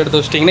 ஸ்க்ரீன்ஷாட் எடுத்து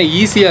வச்சிட்டிங்கன்னா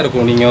ஈஸியாக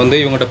இருக்கும் நீங்கள் வந்து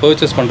இவங்கள்ட்ட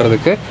பர்ச்சேஸ்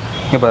பண்ணுறதுக்கு.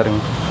 இங்கே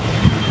பாருங்கள்,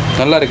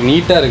 நல்லா இருக்குது,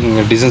 நீட்டாக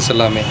இருக்குங்க டிசைன்ஸ்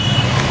எல்லாமே.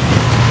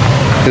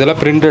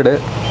 இதெல்லாம் பிரிண்டடு,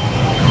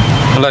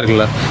 நல்லா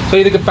இருக்குல்ல? ஸோ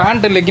இதுக்கு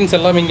பேண்ட், லெகின்ஸ்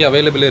எல்லாமே இங்கே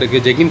அவைலபிள்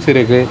இருக்குது. ஜெகின்ஸ்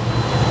இருக்குது.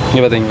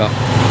 இங்கே பார்த்தீங்களா,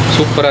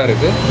 சூப்பராக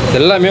இருக்குது.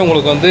 எல்லாமே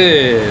உங்களுக்கு வந்து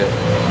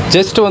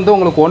ஜஸ்ட் வந்து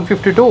உங்களுக்கு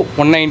 150 to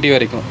 190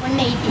 வரைக்கும்,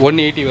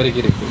 180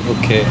 வரைக்கும் இருக்குது.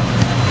 ஓகே,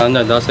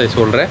 நான் ஜாஸ்தி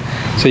சொல்கிறேன்.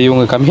 ஸோ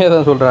இவங்க கம்மியாக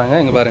தான் சொல்கிறாங்க.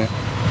 இங்கே பாருங்கள்,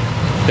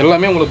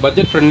 எல்லாமே உங்களுக்கு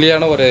பட்ஜெட்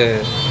ஃப்ரெண்ட்லியான ஒரு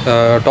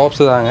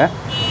டாப்ஸு தாங்க.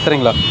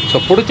 சரிங்களா? ஸோ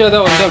பிடிச்சதை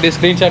வந்து அப்படியே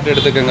ஸ்க்ரீன்ஷாட்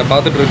எடுத்துக்கோங்க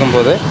பார்த்துட்டு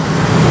இருக்கும்போது.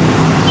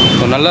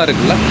 ஸோ நல்லா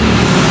இருக்குல்ல?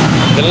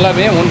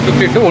 எல்லாமே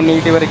 150 to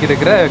 180 வரைக்கும்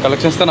இருக்கிற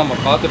கலெக்ஷன்ஸ் தான் நம்ம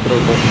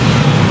பார்த்துட்ருக்கோம்.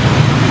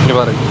 இங்கே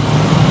பாருங்க.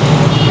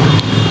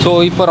 ஸோ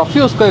இப்போ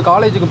ரஃப்யூஸ்க்கு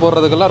காலேஜுக்கு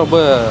போடுறதுக்கெல்லாம் ரொம்ப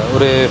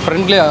ஒரு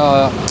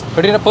ஃப்ரெண்ட்லியாக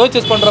எப்படின்னா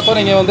பர்ச்சேஸ் பண்ணுறப்போ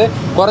நீங்கள் வந்து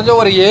குறைஞ்ச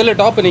ஒரு 7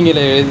 டாப் நீங்கள்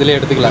இதில்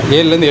எடுத்துக்கலாம்.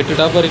 7லேருந்து 8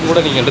 டாப் வரைக்கும்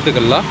கூட நீங்கள்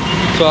எடுத்துக்கலாம்.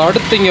 ஸோ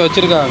அடுத்து இங்கே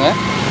வச்சுருக்காங்க.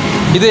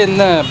 இது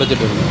என்ன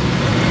பட்ஜெட் வருது?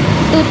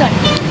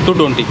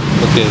 220.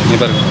 ஓகே, இங்கே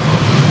பாருங்கள்,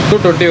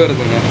 220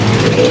 வருதுங்க.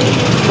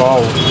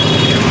 வாவ்,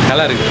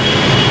 நல்லா இருக்குது.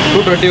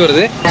 220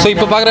 வருது. ஸோ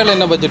இப்போ பார்க்குறதுல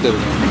என்ன பட்ஜெட்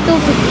இருக்குது?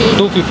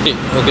 250.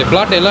 ஓகே,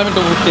 ஃப்ளாட் எல்லாமே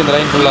 250 இந்த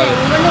லைன் ஃபுல்லாகவே.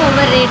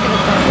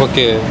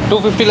 ஓகே,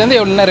 250லேருந்து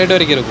என்ன ரேட்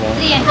வரைக்கும் இருக்கும்?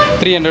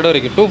 300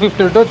 வரைக்கும்.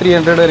 250 to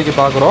 300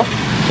 வரைக்கும் பார்க்குறோம்.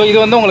 ஸோ இது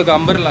வந்து உங்களுக்கு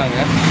அம்பர்லாங்க.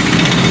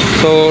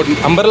 ஸோ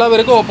அம்பர்லா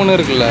வரைக்கும் ஓப்பன்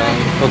இருக்குல்ல?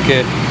 ஓகே,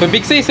 இப்போ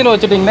பிக் சைஸ்னு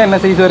வச்சுட்டிங்கன்னா என்ன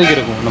சைஸ் வரைக்கும்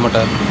இருக்கும்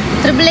நம்மகிட்ட?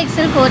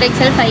 XXL,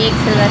 4XL,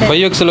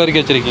 5XL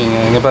வரைக்கும் வச்சுருக்கீங்க.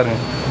 இங்கே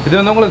பாருங்கள், இது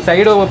வந்து உங்களுக்கு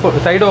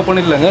சைடு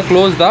ஓப்பன் இல்லைங்க,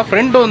 க்ளோஸ் தான்.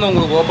 ஃப்ரண்ட் வந்து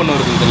உங்களுக்கு ஓப்பன்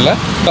வருது இல்லை.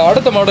 ஸோ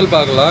அடுத்த மாடல்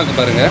பார்க்கலாம். இங்கே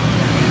பாருங்கள்,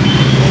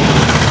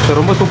 ஸோ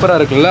ரொம்ப சூப்பராக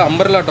இருக்குல்ல,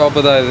 அம்பர்லா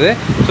டாப்பு தான் இது.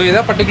 ஸோ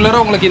இதாக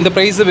பர்டிகுலராக உங்களுக்கு இந்த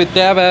ப்ரைஸு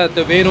தேவை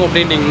வேணும்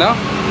அப்படின்ட்டிங்கன்னா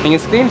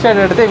நீங்கள்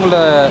ஸ்க்ரீன்ஷாட் எடுத்து எங்களை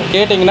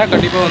கேட்டிங்கன்னா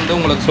கண்டிப்பாக வந்து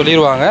உங்களுக்கு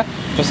சொல்லிடுவாங்க.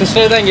 இப்போ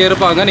சிஸ்டர் தான் இங்கே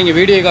இருப்பாங்க, நீங்கள்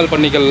வீடியோ கால்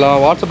பண்ணிக்கலாம்,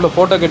 வாட்ஸ்அப்பில்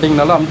ஃபோட்டோ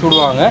கேட்டிங்கனாலும் அனுப்பிச்சி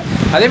விடுவாங்க.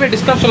 அதேமாதிரி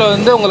டிஸ்கிரிப்ஷனில்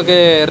வந்து உங்களுக்கு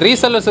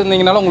ரீசெல்லர்ஸ்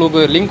இருந்தீங்கனாலும்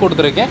உங்களுக்கு லிங்க்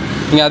கொடுத்துருக்கேன்,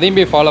 நீங்கள் அதையும்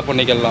போய் ஃபாலோ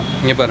பண்ணிக்கலாம்.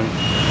 இங்கே பாருங்கள்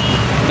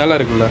நல்லா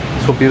இருக்குல்ல.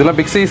 ஸோ இதெல்லாம்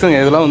பிக் சைஸுங்க,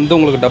 இதெல்லாம் வந்து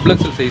உங்களுக்கு டபுள்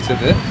எக்ஸல் சைஸ்,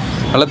 இது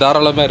நல்லா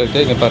தாராளமாக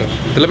இருக்குது. இங்கே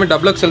பாருங்கள் எல்லாமே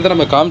டபுள் எக்ஸல் தான்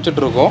நம்ம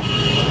காமிச்சிட்ருக்கோம்.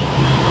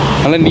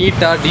 நல்லா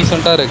நீட்டாக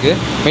டீசெண்டாக இருக்குது.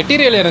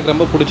 மெட்டீரியல் எனக்கு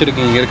ரொம்ப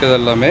பிடிச்சிருக்கு இங்கே இருக்கிறது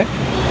எல்லாமே.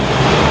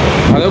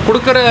 அதாவது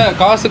கொடுக்குற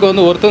காசுக்கு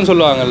வந்து ஒருத்தன்னு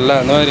சொல்லுவாங்கல்ல,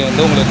 அந்த மாதிரி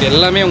வந்து உங்களுக்கு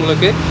எல்லாமே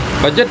உங்களுக்கு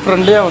பட்ஜெட்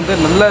ஃப்ரெண்ட்லியாக வந்து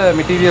நல்ல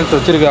மெட்டீரியல்ஸ்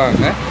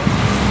வச்சுருக்காங்க.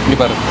 இங்கே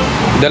பாருங்கள்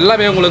இது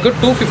எல்லாமே உங்களுக்கு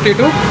 250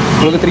 to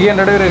உங்களுக்கு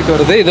 300 வரைக்கும்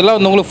வருது. இதெல்லாம்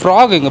வந்து உங்களுக்கு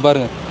ஃப்ராக் இங்கே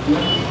பாருங்கள்,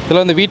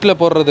 இதெல்லாம் வந்து வீட்டில்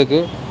போடுறதுக்கு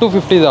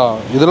 250 தான்.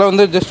 இதெல்லாம்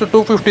வந்து ஜஸ்ட்டு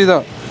 250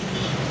 தான்,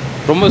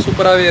 ரொம்ப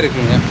சூப்பராகவே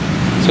இருக்குங்க.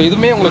 ஸோ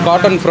இதுவுமே உங்களுக்கு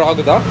காட்டன்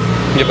ஃப்ராக் தான்.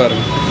 இங்கே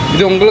பாருங்கள்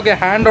இது உங்களுக்கு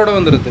ஹேண்டோடு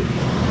வந்துடுது,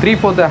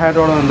 3/4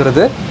 ஹேண்டோடு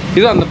வந்துடுது.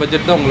 இது அந்த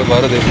பட்ஜெட் தான் உங்களுக்கு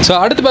வருது. ஸோ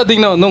அடுத்து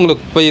பார்த்தீங்கன்னா வந்து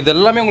உங்களுக்கு இப்போ இது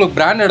எல்லாமே உங்களுக்கு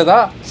பிராண்டட்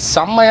தான்,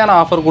 செம்மையான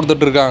ஆஃபர்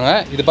கொடுத்துட்ருக்காங்க.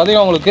 இது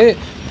பார்த்தீங்கன்னா உங்களுக்கு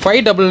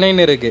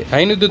 599 இருக்குது,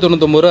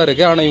 599 ரூபா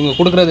இருக்குது. ஆனால் இவங்க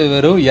கொடுக்குறது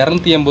வெறும்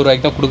 280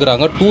 ரூபாய்க்கு தான்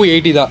கொடுக்குறாங்க,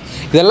 280 தான்.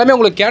 இது எல்லாமே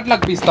உங்களுக்கு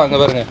கேட்லாக் பீஸ் தாங்க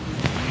பாருங்கள்.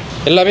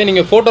 எல்லாமே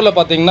நீங்கள் ஃபோட்டோவில்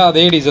பார்த்தீங்கன்னா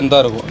அதே டிசைன்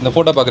தான் இருக்கும். இந்த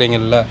ஃபோட்டோ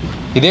பார்க்குறீங்கல்ல,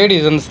 இதே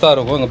டிசைன்ஸ் தான்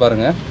இருக்கும். இங்கே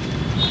பாருங்கள்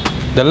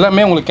இது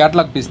எல்லாமே உங்களுக்கு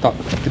கேட்லாக் பீஸ் தான்.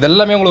 இது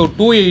எல்லாமே உங்களுக்கு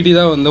 280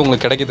 தான் வந்து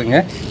உங்களுக்கு கிடைக்குதுங்க,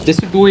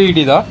 ஜஸ்ட்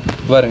 280 தான்.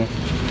 பாருங்கள்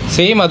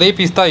சேம் அதே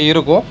பீஸ் தான்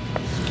இருக்கும்.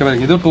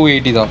 பாருங்க இதுவும்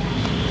 280 தான்,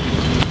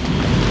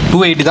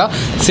 280 தான்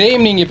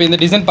சேம். நீங்கள் இப்போ இந்த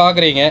டிசைன்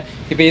பார்க்குறீங்க,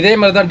 இப்போ இதே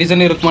மாதிரி தான்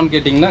டிசைன் இருக்குமான்னு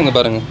கேட்டிங்கன்னா இங்கே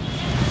பாருங்கள்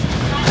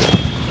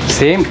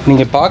சேம்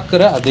நீங்கள்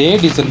பார்க்குற அதே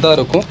டிசைன் தான்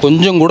இருக்கும்,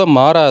 கொஞ்சம் கூட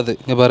மாறாது.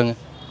 இங்கே பாருங்கள்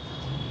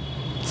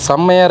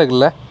செம்மையாக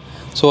இருக்குல்ல.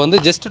 ஸோ வந்து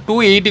ஜஸ்ட்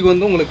 280க்கு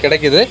வந்து உங்களுக்கு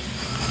கிடைக்குது.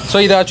 ஸோ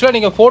இது ஆக்சுவலாக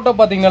நீங்கள் ஃபோட்டோ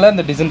பார்த்தீங்கனால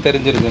இந்த டிசைன்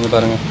தெரிஞ்சிருக்கு. இங்கே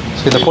பாருங்கள்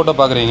ஸோ இந்த ஃபோட்டோ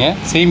பார்க்குறீங்க,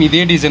 சேம்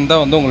இதே டிசைன்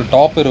தான் வந்து உங்களுக்கு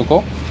டாப்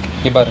இருக்கும்.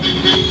 இங்கே பாருங்கள்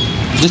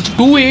ஜஸ்ட்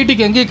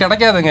 280க்கு எங்கேயும்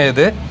கிடைக்காதுங்க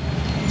இது,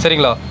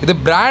 சரிங்களா. இது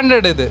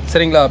பிராண்டட் இது,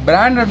 சரிங்களா.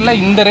 பிராண்டடில்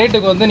இந்த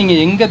ரேட்டுக்கு வந்து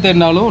நீங்கள் எங்கே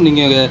தேடினாலும்,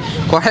 நீங்கள்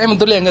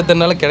கோயம்புத்தூரில் எங்கே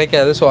தேடினாலும்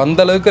கிடைக்காது. ஸோ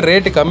அந்தளவுக்கு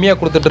ரேட்டு கம்மியாக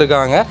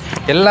கொடுத்துட்ருக்காங்க.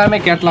 எல்லாமே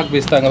கேட்லாக்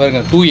பீஸ் தாங்க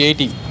பாருங்கள்.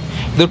 280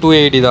 இது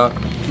 280 தான்.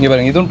 இங்கே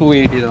பாருங்கள் இதுவும்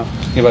 280 தான்.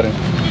 இங்கே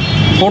பாருங்கள்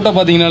ஃபோட்டோ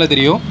பார்த்தீங்கனாலே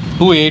தெரியும்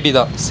 280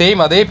 தான்,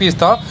 சேம் அதே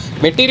பீஸ் தான்.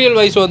 மெட்டீரியல்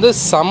வைஸ் வந்து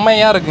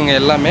செம்மையாக இருக்குங்க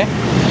எல்லாமே.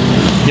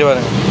 இங்கே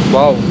பாருங்கள்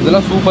வாவ்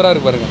இதெல்லாம் சூப்பராக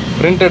இருக்குது பாருங்கள்,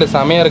 பிரிண்டடு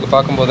செம்மையாக இருக்குது.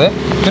 பார்க்கும்போது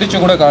பிரித்து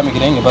கூட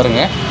காமிக்கிறேன். இங்கே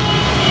பாருங்கள்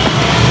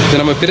இது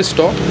நம்ம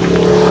பிரிச்சிட்டோம்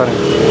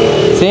பாருங்கள்,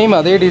 சேம்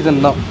அதே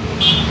டிசைன் தான்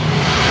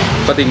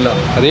பார்த்தீங்களா,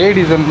 அதே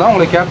டிசைன் தான்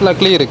உங்களுக்கு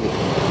கேட்லாக்லேயே இருக்குது,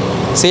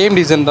 சேம்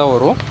டிசைன் தான்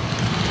வரும்.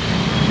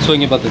 ஸோ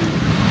இங்கே பார்த்துங்க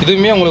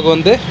இதுவுமே உங்களுக்கு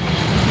வந்து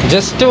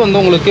ஜஸ்ட்டு வந்து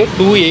உங்களுக்கு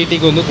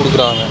 280க்கு வந்து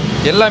கொடுக்குறாங்க.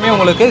 எல்லாமே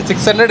உங்களுக்கு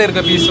 600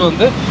 இருக்க பீஸ்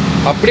வந்து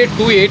அப்படியே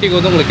 280க்கு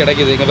வந்து உங்களுக்கு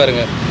கிடைக்கிது. இங்கே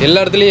பாருங்கள்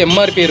எல்லா இடத்துலையும்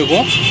எம்ஆர்பி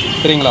இருக்கும்,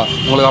 சரிங்களா.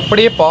 உங்களுக்கு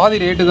அப்படியே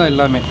பாதி ரேட்டு தான்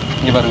எல்லாமே.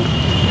 இங்கே பாருங்கள்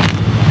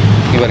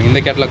இங்கே பாருங்கள்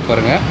இந்த கேட்லாக்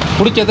பாருங்கள்,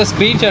 பிடிச்சதை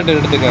ஸ்க்ரீன்ஷாட்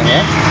எடுத்துக்கோங்க.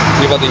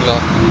 இங்கே பார்த்தீங்களா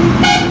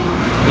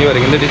இங்கே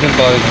பாருங்கள் இந்த டிசைன்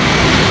பாருங்கள்,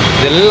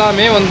 இது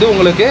எல்லாமே வந்து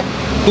உங்களுக்கு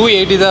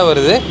 280 தான்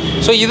வருது.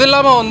 ஸோ இது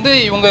இல்லாமல் வந்து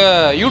இவங்க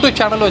யூடியூப்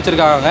சேனல்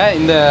வச்சுருக்காங்க,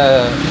 இந்த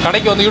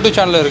கடைக்கு வந்து யூடியூப்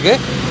சேனல்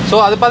இருக்குது. ஸோ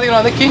அது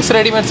பார்த்தீங்கன்னா வந்து கிங்ஸ்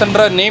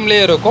ரெடிமேட்ஸ்ன்ற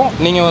நேம்லேயே இருக்கும்,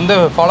 நீங்கள் வந்து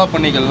ஃபாலோ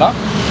பண்ணிக்கலாம்.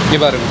 இங்கே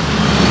பாருங்கள்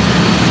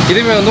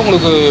இதுவுமே வந்து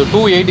உங்களுக்கு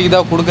 280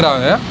 தான்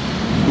கொடுக்குறாங்க.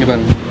 இங்கே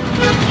பாருங்கள்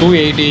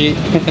 280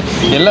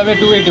 எல்லாமே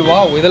 280. வா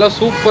இதெல்லாம்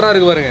சூப்பராக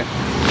இருக்குது பாருங்கள்,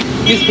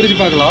 பீஸ் பிரித்து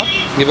பார்க்கலாம்.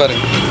 இங்கே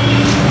பாருங்கள்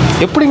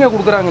எப்படிங்க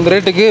கொடுக்குறாங்க இந்த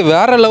ரேட்டுக்கு,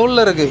 வேறு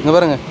லெவலில் இருக்குது. இங்கே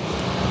பாருங்கள்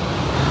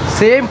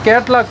சேம்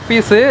கேட்லாக்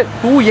பீஸு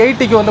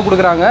 280க்கு வந்து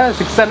கொடுக்குறாங்க.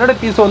 600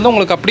 பீஸ் வந்து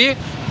உங்களுக்கு அப்படியே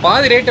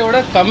பாதி ரேட்டை விட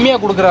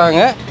கம்மியாக கொடுக்குறாங்க.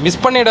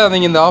 மிஸ்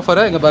பண்ணிடாதீங்க இந்த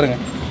ஆஃபரை. இங்கே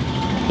பாருங்கள்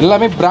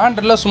எல்லாமே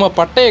பிராண்டடில் சும்மா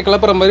பட்டையை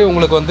கிளப்புற மாதிரி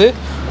உங்களுக்கு வந்து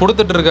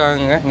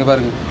கொடுத்துட்ருக்காங்க. இங்கே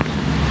பாருங்கள்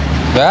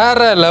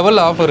வேறு லெவல்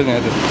ஆஃபருங்க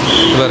இது.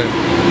 பாருங்கள்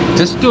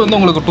ஜஸ்ட்டு வந்து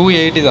உங்களுக்கு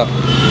 280 தான்.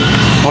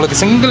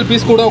 உங்களுக்கு சிங்கிள்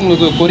பீஸ் கூட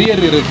உங்களுக்கு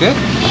கொரியர் இருக்குது.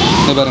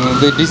 இங்கே பாருங்கள்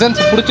இந்த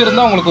டிசைன்ஸ்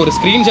பிடிச்சிருந்தா உங்களுக்கு ஒரு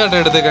ஸ்க்ரீன்ஷாட்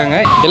எடுத்துக்கோங்க.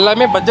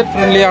 எல்லாமே பட்ஜெட்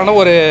ஃப்ரெண்ட்லியான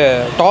ஒரு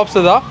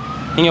டாப்ஸு தான்.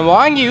 நீங்கள்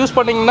வாங்கி யூஸ்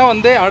பண்ணிங்கன்னா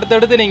வந்து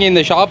அடுத்தடுத்து நீங்கள்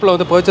இந்த ஷாப்பில்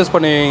வந்து பர்ச்சேஸ்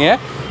பண்ணுவீங்க.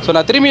 ஸோ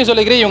நான் திரும்பியும்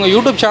சொல்லிக்கிறேன், இவங்க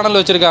யூடியூப் சேனல்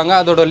வச்சுருக்காங்க,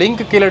 அதோட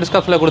லிங்க் கீழே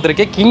டிஸ்கிரிப்ஷனில்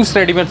கொடுத்துருக்கேன். கிங்ஸ்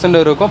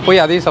ரெடிமேட்ஸ்ன்னு இருக்கும்,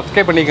 போய் அதையும்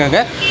சப்ஸ்கிரைப் பண்ணிக்கோங்க.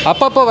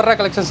 அப்பப்போ வர்ற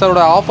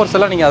கலெக்ஷன்ஸோட ஆஃபர்ஸ்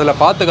எல்லாம் நீங்கள் அதில்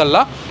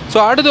பார்த்துக்கலாம். ஸோ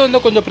அடுத்து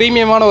வந்து கொஞ்சம்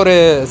ப்ரீமியமான ஒரு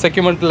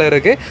செக்மெண்ட்டில்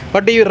இருக்குது,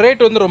 பட் இது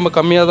ரேட் வந்து ரொம்ப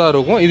கம்மியாக தான்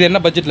இருக்கும். இது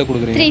என்ன பட்ஜெட்டில்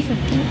கொடுக்குறீங்க?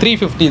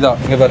 350 தான்.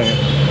 இங்கே பாருங்கள்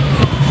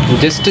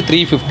ஜஸ்ட்டு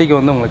 350க்கு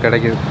வந்து உங்களுக்கு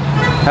கிடைக்குது.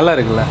 நல்லா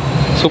இருக்குல்ல,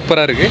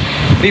 சூப்பராக இருக்குது.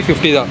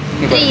 350 தான்.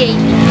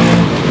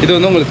 இது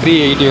வந்து உங்களுக்கு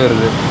 380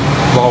 வருது.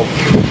 வாவ்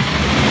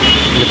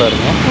இங்கே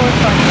பாருங்கள்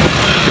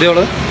இது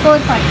எவ்வளோ?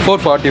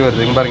 440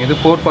 வருது. இங்கே பாருங்கள் இது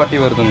 440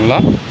 வருதுங்களா.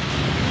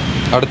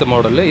 அடுத்த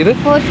மாடலு இது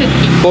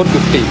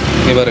 450.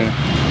 இங்கே பாருங்கள்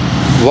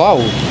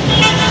வாவ்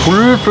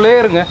ஃபுல்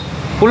ஃப்ளேருங்க,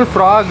 ஃபுல்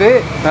ஃப்ராகு,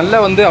 நல்லா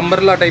வந்து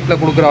அம்பர்லா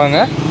டைப்பில் கொடுக்குறாங்க.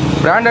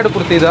 பிராண்டட்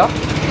குர்த்தி தான்.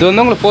 இது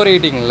வந்து உங்களுக்கு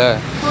 480ங்கள,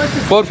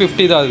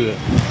 450 தான். இது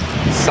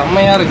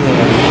செம்மையாக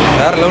இருக்குதுங்க,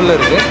 வேறு லெவலில்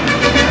இருக்குது.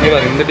 இங்கே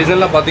பாருங்கள் இந்த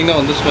டிசைன்லாம் பார்த்தீங்கன்னா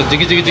வந்து சும்மா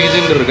ஜிகி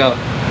இருக்கா,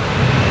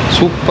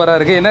 சூப்பராக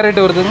இருக்குது. என்ன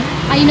ரேட்டு வருதுங்க?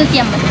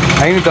 550.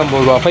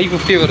 550 ரூபா.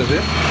 550 வருது.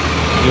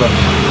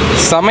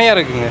 செமையாக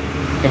இருக்குங்க.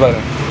 இங்கே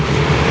பாருங்க,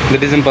 இந்த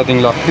டிசைன்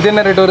பார்த்தீங்களா? இது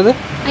என்ன ரேட் வருது?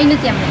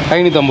 550.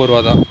 550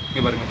 ரூபா தான்.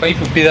 இங்கே பாருங்கள்,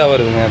 550 தான்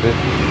வருதுங்க அது.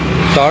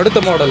 ஸோ அடுத்த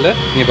மாடலில்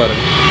இங்கே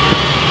பாருங்கள்.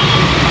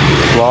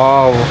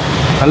 வாவ்,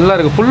 நல்லா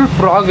இருக்குது. ஃபுல்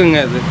ஃப்ராகுங்க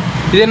அது.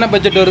 இது என்ன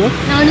பட்ஜெட் வருது?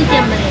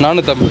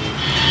 450.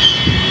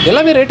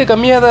 எல்லாமே ரேட்டு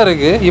கம்மியாக தான்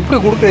இருக்குது. எப்படி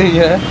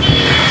கொடுக்குறீங்க?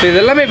 ஸோ இது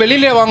எல்லாமே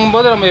வெளியில்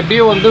வாங்கும்போது நம்ம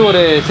எப்படியும் வந்து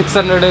ஒரு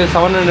 600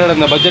 700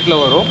 அந்த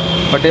பட்ஜெட்டில் வரும்.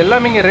 பட்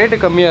எல்லாமே இங்கே ரேட்டு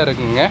கம்மியாக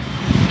இருக்குங்க.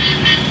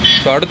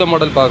 ஸோ அடுத்த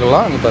மாடல்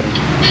பார்க்கலாம். இங்கே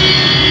பாருங்கள்,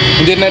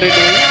 இது என்ன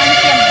ரேட்டு?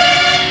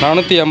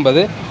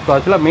 450. ஸோ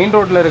ஆக்சுவலாக மெயின்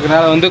ரோட்டில்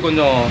இருக்கிறனால வந்து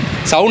கொஞ்சம்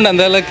சவுண்ட்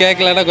அந்த அளவுக்கு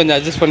கேட்கலன்னா கொஞ்சம்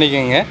அட்ஜஸ்ட்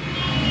பண்ணிக்கோங்க.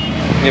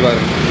 இங்கே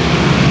பாருங்கள்,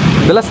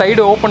 இதெல்லாம்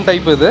சைடு ஓப்பன்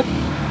டைப். இது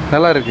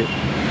நல்லா இருக்குது.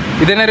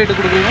 இது என்ன ரேட்டு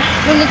கொடுக்குறீங்க?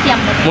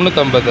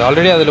 350.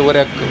 ஆல்ரெடி அதில் ஒரு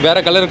வேறு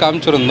கலர்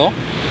காமிச்சிருந்தோம்.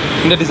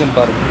 இந்த டிசைன்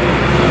பாருங்கள்.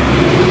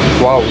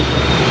 வாவ்,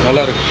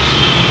 நல்லா இருக்குது.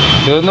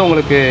 இது வந்து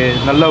உங்களுக்கு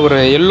நல்ல ஒரு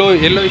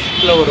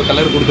எல்லோயிஷில் ஒரு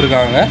கலர்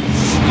கொடுத்துருக்காங்க.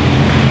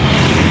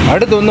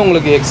 அடுத்து வந்து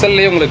உங்களுக்கு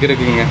எக்ஸல்லே உங்களுக்கு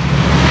இருக்குங்க.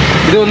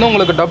 இது வந்து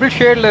உங்களுக்கு டபுள்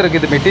ஷேடில்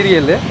இருக்குது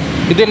மெட்டீரியல்.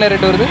 இது என்ன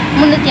ரேட் வருது?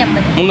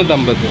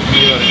 350.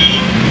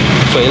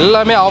 ஸோ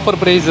எல்லாமே ஆஃபர்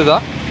ப்ரைஸு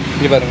தான்.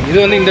 இங்கே பாருங்கள், இது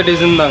வந்து இந்த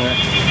டிசைன் தாங்க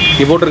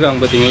இங்கே போட்டிருக்காங்க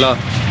பார்த்தீங்களா?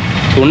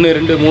 1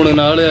 2 3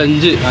 4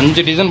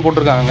 5 டிசைன்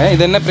போட்டிருக்காங்க.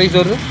 இது என்ன ப்ரைஸ்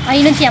வருது?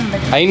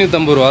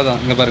 550 ரூபா தான்.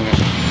 இங்கே பாருங்கள்,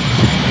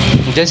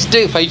 ஜஸ்ட்டு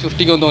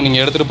 550க்கு வந்து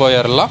நீங்கள் எடுத்துகிட்டு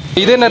போயிடலாம்.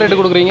 இது என்ன ரேட்டு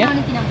கொடுக்குறீங்க?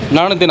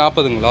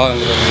 440ங்களா?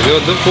 இது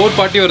வந்து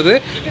 440 வருது.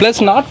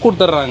 ப்ளஸ் நாட்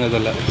கொடுத்துட்றாங்க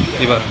இதில்.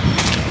 இது பாருங்க,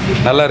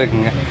 நல்லா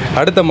இருக்குங்க.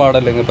 அடுத்த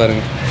மாடல் இங்கே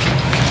பாருங்கள்.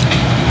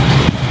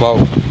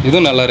 வாவ்,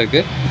 இதுவும் நல்லா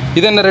இருக்குது.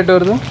 இது என்ன ரேட்டு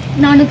வருது?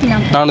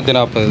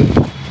 440.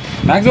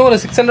 மேக்ஸிமம் ஒரு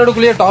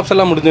 600க்குள்ளேயே டாப்ஸ்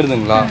எல்லாம்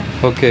முடிஞ்சிருதுங்களா?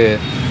 ஓகே,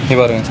 நீ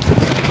பாருங்கள்,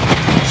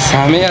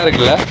 செமையாக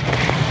இருக்குல்ல,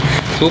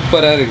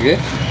 சூப்பராக இருக்குது.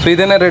 ஸோ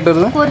இது என்ன ரேட்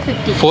வருது?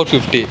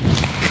 450.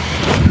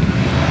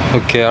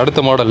 ஓகே, அடுத்த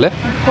மாடலில்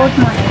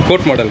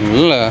கோட்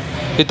மாடலுங்களா?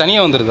 இது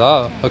தனியாக வந்துடுதா?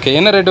 ஓகே,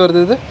 என்ன ரேட்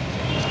வருது இது?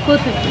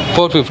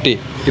 450.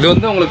 இது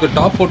வந்து உங்களுக்கு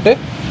டாப் போட்டு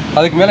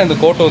அதுக்கு மேலே இந்த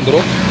கோட்டை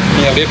வந்துடும்.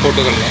 நீங்கள் அப்படியே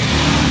போட்டுக்கலாம்,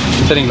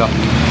 சரிங்களா?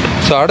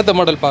 ஸோ அடுத்த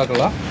மாடல்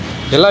பார்க்கலாம்.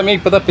 எல்லாமே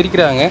இப்போ தான்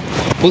பிரிக்கிறாங்க.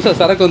 புதுசாக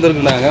சரக்கு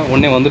வந்துருக்குனாங்க,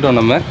 உடனே வந்துட்டோம்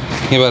நம்ம.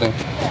 இங்கே பாருங்க,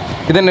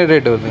 இது என்ன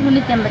ரேட் வருது?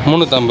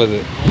 350.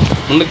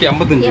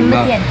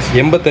 385ங்களா?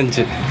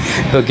 85.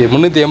 ஓகே,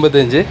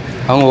 385.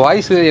 அவங்க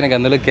வாய்ஸு எனக்கு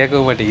அந்தளவுக்கு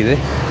கேட்க மாட்டேங்குது.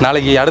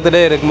 நாளைக்கு அடுத்த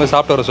டே இருக்கும்போது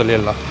சாப்பிட்டு வர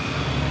சொல்லிடலாம்.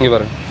 இங்கே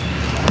பாருங்கள்,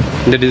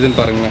 இந்த டிசைன்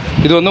பாருங்கள்.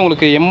 இது வந்து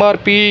உங்களுக்கு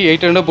எம்ஆர்பி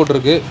 800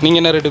 போட்டிருக்கு.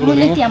 நீங்கள் என்ன ரேட்டு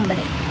கொடுக்குறீங்க?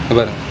 இங்கே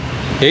பாருங்கள்,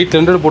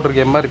 800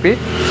 போட்டிருக்கு எம்ஆர்பி.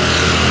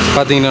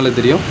 பார்த்தீங்கன்னாலே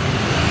தெரியும்,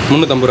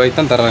 350 ரூபாய்க்கு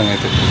தான் தர்றாங்க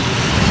இது.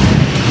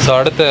 ஸோ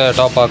அடுத்த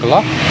டாப்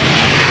பார்க்கலாம்.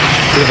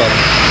 இது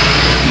பாருங்கள்,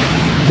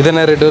 இது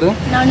என்ன ரேட் வரும்?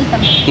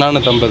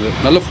 450.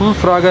 நல்ல ஃபுல்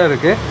ஃப்ராகாக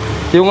இருக்குது.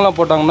 இவங்களாம்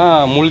போட்டாங்கன்னா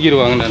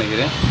மூழ்கிடுவாங்கன்னு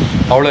நினைக்கிறேன்,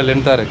 அவ்வளோ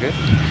லென்த்தாக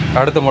இருக்குது.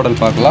 அடுத்த மாடல்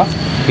பார்க்கலாம்.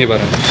 இங்கே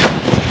பாருங்கள்,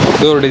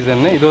 இது ஒரு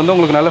டிசைனு. இது வந்து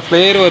உங்களுக்கு நல்ல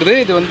ஃப்ளேர் வருது.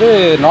 இது வந்து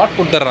நாட்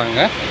கொடுத்துட்றாங்க.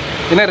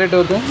 என்ன ரேட்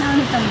வருது?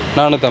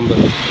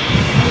 450.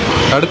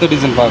 அடுத்த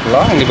டிசைன்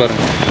பார்க்கலாம். இங்கே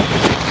பாருங்கள்,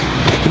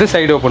 இது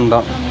சைடு ஓப்பன்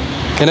தான்.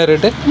 என்ன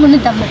ரேட்டு?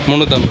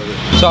 350.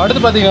 ஸோ அடுத்து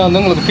பார்த்தீங்கன்னா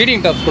வந்து உங்களுக்கு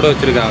ஃபீடிங் டாப்ஸ் கூட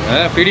வச்சுருக்காங்க.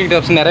 ஃபீடிங்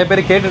டாப்ஸ் நிறைய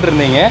பேர் கேட்டுட்டு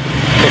இருந்தீங்க.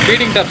 ஸோ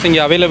ஃபீடிங் டாப்ஸ்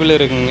இங்கே அவைலபிள்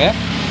இருக்குங்க.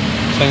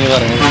 ஸோ இங்கே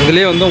பாருங்கள்,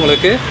 இதுலேயே வந்து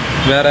உங்களுக்கு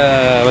வேறு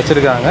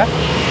வச்சுருக்காங்க.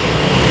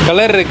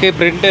 கலர் இருக்குது,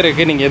 பிரிண்ட்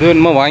இருக்குது, நீங்கள் எது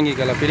வேணுமோ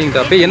வாங்கிக்கலாம். ஃபீடிங்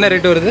டாப்பு என்ன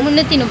ரேட் வருது?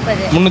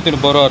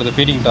 330 ரூபா வருது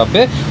ஃபீடிங்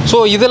டாப்பு. ஸோ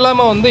இது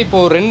இல்லாமல் வந்து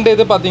இப்போது 2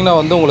 இது பார்த்தீங்கன்னா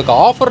வந்து உங்களுக்கு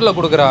ஆஃபரில்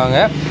கொடுக்குறாங்க.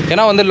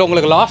 ஏன்னா வந்து இல்லை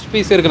உங்களுக்கு லாஸ்ட்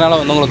பீஸ் இருக்கனால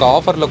வந்து உங்களுக்கு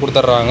ஆஃபரில்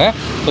கொடுத்துட்றாங்க.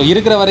 ஸோ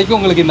இருக்கிற வரைக்கும்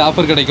உங்களுக்கு இந்த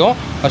ஆஃபர் கிடைக்கும்.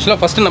 ஆக்சுவலாக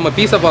ஃபஸ்ட்டு நம்ம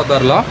பீஸை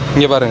பார்த்துடலாம்.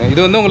 இங்கே பாருங்கள்,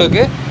 இது வந்து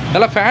உங்களுக்கு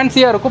நல்லா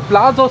ஃபேன்சியாக இருக்கும்.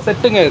 பிளாசோ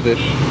செட்டுங்க இது.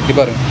 இங்கே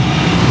பாருங்கள்,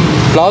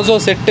 பிளாசோ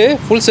செட்டு,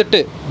 ஃபுல்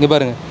செட்டு. இங்கே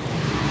பாருங்கள்,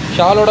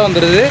 ஷாலோட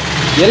வந்துடுது.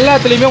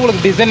 எல்லாத்துலேயுமே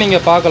உங்களுக்கு டிசைன்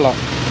நீங்கள் பார்க்கலாம்,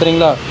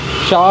 சரிங்களா?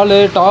 ஷாலு,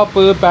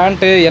 டாப்பு,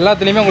 பேண்ட்டு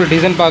எல்லாத்துலேயுமே உங்களுக்கு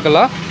டிசைன்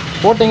பார்க்கலாம்.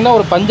 போட்டிங்கன்னா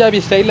ஒரு பஞ்சாபி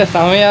ஸ்டைலில்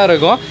செமையாக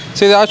இருக்கும்.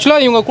 ஸோ இது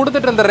ஆக்சுவலாக இவங்க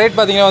கொடுத்துட்டு இருந்த ரேட்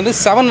பார்த்தீங்கன்னா வந்து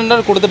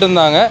 700 கொடுத்துட்டு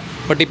இருந்தாங்க.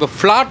 பட் இப்போ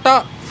ஃப்ளாட்டாக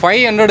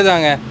 500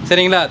 தாங்க,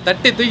 சரிங்களா?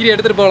 தட்டி தூக்கிட்டு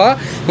எடுத்துகிட்டு போகலாம்.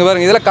 இங்கே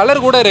பாருங்கள், இதில்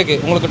கலர் கூட இருக்குது.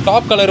 உங்களுக்கு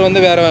டாப் கலர்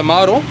வந்து வேறு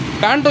மாறும்.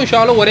 பேண்ட்டும்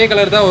ஷாலும் ஒரே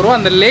கலர் தான் வரும்.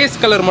 அந்த லேஸ்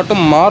கலர்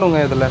மட்டும் மாறுங்க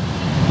இதில்.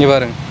 இங்கே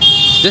பாருங்கள்,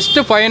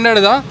 ஜஸ்ட்டு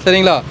 500 தான்,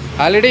 சரிங்களா?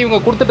 ஆல்ரெடி இவங்க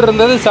கொடுத்துட்டு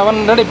இருந்தது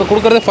 700, இப்போ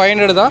கொடுக்குறது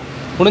 500 தான்.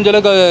 முடிஞ்ச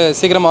அளவுக்கு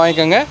சீக்கிரமாக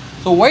வாங்கிக்கோங்க.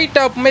 ஸோ ஒயிட்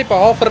டாப்புமே இப்போ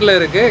ஆஃபரில்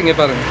இருக்குது. இங்கே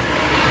பாருங்கள்,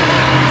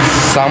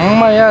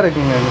 செம்மையாக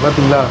இருக்குங்க. இங்கே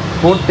பார்த்தீங்களா,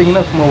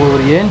 போட்டிங்கன்னா சும்மா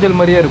ஒரு ஏஞ்சல்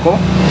மாதிரியே இருக்கும்.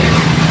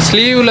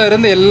 ஸ்லீவில்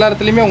இருந்து எல்லா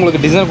இடத்துலையுமே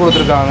உங்களுக்கு டிசைன்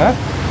கொடுத்துருக்காங்க.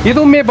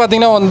 இதுவுமே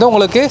பார்த்தீங்கன்னா வந்து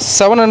உங்களுக்கு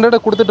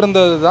 700 கொடுத்துட்டு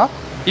இருந்தது தான்.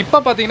 இப்போ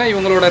பார்த்தீங்கன்னா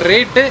இவங்களோட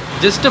ரேட்டு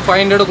ஜஸ்ட்டு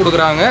 500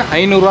 கொடுக்குறாங்க.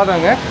 500 ரூபா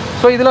தாங்க.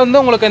 ஸோ இதில் வந்து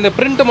உங்களுக்கு இந்த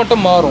பிரிண்ட்டு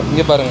மட்டும் மாறும்.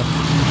 இங்கே பாருங்கள்,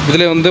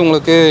 இதில் வந்து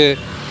உங்களுக்கு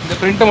இந்த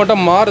பிரிண்ட்டு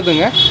மட்டும்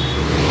மாறுதுங்க.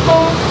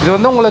 இது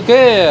வந்து உங்களுக்கு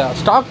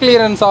ஸ்டாக்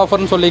கிளியரன்ஸ்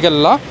ஆஃபர்னு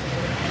சொல்லிக்கலாம்.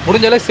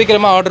 முடிஞ்சாலும்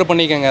சீக்கிரமாக ஆர்டர்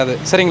பண்ணிக்கோங்க அது,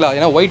 சரிங்களா?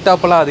 ஏன்னா ஒயிட்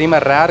டாப்பெல்லாம் அதிகமாக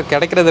ரேர்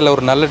கிடைக்கிறதில்ல,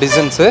 ஒரு நல்ல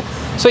டிசைன்ஸு.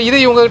 ஸோ இது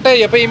இவங்ககிட்ட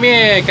எப்பயுமே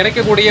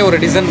கிடைக்கக்கூடிய ஒரு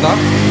டிசைன் தான்.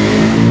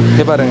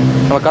 இங்கே பாருங்கள்,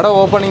 நம்ம கடை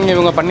ஓப்பனிங்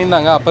இவங்க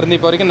பண்ணியிருந்தாங்க, அப்போ இருந்து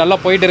இப்போ வரைக்கும் நல்லா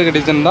போயிட்டு இருக்க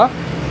டிசைன் தான்.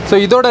 ஸோ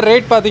இதோட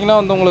ரேட் பார்த்தீங்கன்னா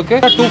வந்து உங்களுக்கு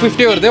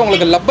 250 வருது.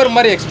 உங்களுக்கு லப்பர்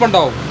மாதிரி எக்ஸ்பெண்ட்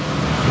ஆகும்,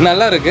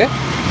 நல்லா இருக்குது.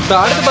 ஸோ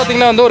அடுத்து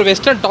பார்த்தீங்கன்னா வந்து ஒரு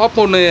வெஸ்டர்ன் டாப்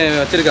ஒன்று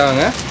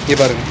வச்சுருக்காங்க. இங்கே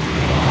பாருங்கள்,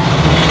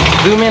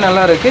 இதுவுமே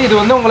நல்லா இருக்குது. இது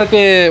வந்து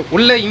உங்களுக்கு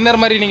உள்ள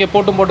இன்னர் மாதிரி நீங்கள்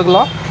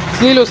போட்டுக்கலாம்,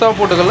 ஸ்லீவ்லெஸ்ஸாக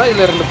போட்டுக்கலாம்.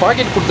 இதில் 2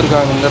 பாக்கெட்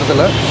கொடுத்துருக்காங்க இந்த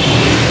இடத்துல,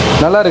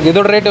 நல்லா இருக்குது.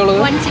 இதோட ரேட் எவ்வளோ?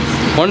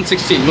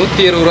 160,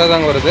 120 ரூபா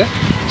தாங்க வருது.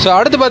 ஸோ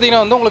அடுத்து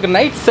பார்த்தீங்கன்னா வந்து உங்களுக்கு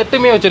நைட்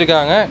செட்டுமே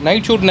வச்சுருக்காங்க.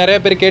 நைட் ஷூட் நிறைய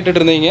பேர் கேட்டுட்டு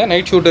இருந்தீங்க,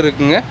 நைட் ஷூட்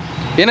இருக்குங்க.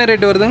 என்ன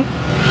ரேட் வருதுங்க?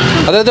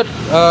 அதாவது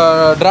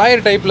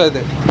ட்ராயர் டைப்பில்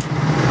இது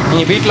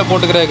நீங்கள் வீட்டில்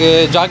போட்டுக்கிறதுக்கு,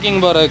 ஜாக்கிங்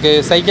போகிறதுக்கு,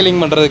 சைக்கிளிங்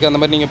பண்ணுறதுக்கு அந்த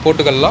மாதிரி நீங்கள்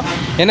போட்டுக்கலாம்.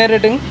 என்ன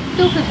ரேட்டுங்க?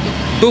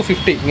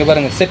 250. இங்கே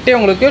பாருங்கள், செட்டே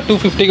உங்களுக்கு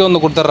 250க்கு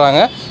வந்து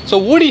கொடுத்துட்றாங்க. ஸோ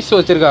ஊடிஸ்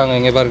வச்சுருக்காங்க.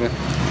 இங்கே பாருங்கள்,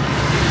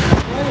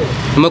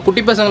 நம்ம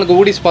குட்டி பசங்களுக்கு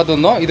ஊடிஸ் பார்த்து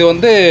வந்தோம். இது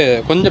வந்து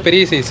கொஞ்சம்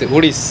பெரிய சைஸு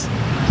ஊடிஸ்.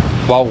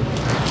 வாவ்,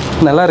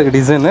 நல்லா இருக்குது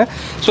டிசைனு.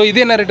 ஸோ இது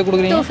என்ன ரேட்டு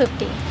கொடுக்குறீங்க?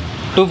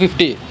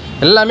 250.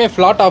 எல்லாமே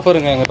ஃப்ளாட்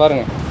ஆஃபருங்க. இங்கே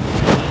பாருங்கள்,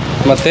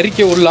 நம்ம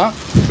தெறிக்க உள்ளலாம்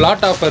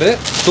ஃப்ளாட் ஆஃபரு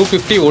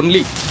 250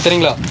 ஒன்லி,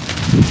 சரிங்களா?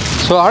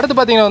 ஸோ அடுத்து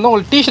பார்த்தீங்கன்னா வந்து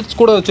உங்களுக்கு டிஷர்ட்ஸ்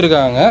கூட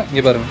வச்சுருக்காங்க.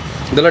 இங்கே பாருங்கள்,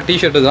 இதெல்லாம்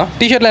டிஷர்ட்டு தான்.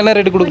 டிஷர்ட்டில் என்ன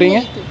ரேட்டு கொடுக்குறீங்க?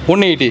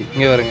 180.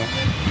 இங்கே பாருங்கள்,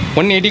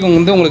 180க்கு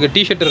வந்து உங்களுக்கு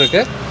டிஷர்ட்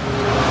இருக்குது.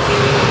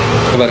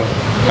 இங்கே பாருங்கள்,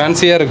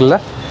 ஃபேன்சியாக இருக்குல்ல,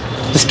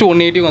 ஜஸ்ட்டு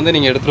 180 வந்து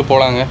நீங்கள் எடுத்துகிட்டு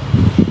போகலாங்க.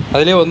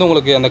 அதிலே வந்து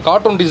உங்களுக்கு அந்த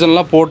கார்ட்டூன்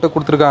டிசைன்லாம் போட்டு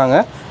கொடுத்துருக்காங்க.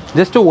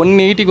 ஜஸ்ட்டு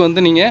 180க்கு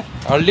வந்து நீங்கள்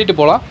அள்ளிட்டு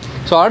போகலாம்.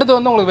 ஸோ அடுத்து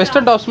வந்து உங்களுக்கு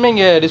வெஸ்டர்ன் டாப்ஸுமே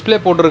இங்கே டிஸ்பிளே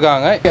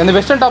போட்டிருக்காங்க. அந்த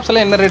வெஸ்டர்ன் டாப்ஸ்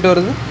எல்லாம் என்ன ரேட்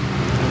வருது?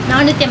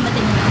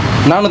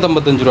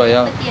 455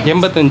 ரூபாயா?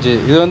 85.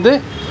 இது வந்து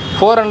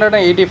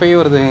 485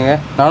 வருதுங்க,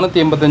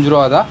 485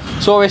 ரூபா தான்.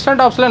 ஸோ வெஸ்டர்ன்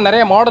டாப்ஸில்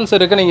நிறைய மாடல்ஸ்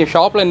இருக்குது, நீங்கள்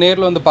ஷாப்பில்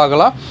நேரில் வந்து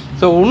பார்க்கலாம்.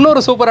 ஸோ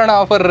இன்னொரு சூப்பரான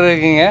ஆஃபர்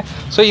இருக்குங்க.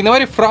 ஸோ இந்த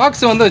மாதிரி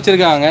ஃப்ராக்ஸ் வந்து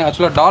வச்சுருக்காங்க.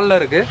 ஆக்சுவலாக டாலில்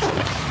இருக்குது.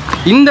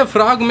 இந்த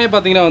ஃப்ராக்குமே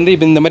பார்த்தீங்கன்னா வந்து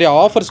இப்போ இந்த மாதிரி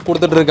ஆஃபர்ஸ்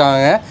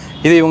கொடுத்துட்ருக்காங்க.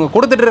 இது இவங்க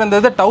கொடுத்துட்டு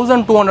இருந்தது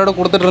 1200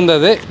 கொடுத்துட்டு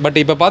இருந்தது. பட்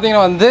இப்போ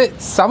பார்த்தீங்கன்னா வந்து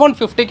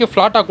 750க்கு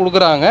ஃப்ளாட்டாக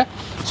கொடுக்குறாங்க.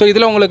 ஸோ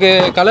இதில் உங்களுக்கு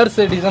கலர்ஸ்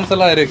டிசைன்ஸ்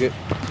எல்லாம் இருக்குது.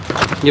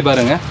 இங்கே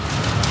பாருங்கள்,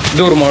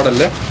 இது ஒரு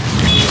மாடலு.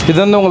 இது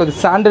வந்து உங்களுக்கு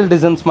சாண்டில்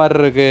டிசைன்ஸ் மாதிரி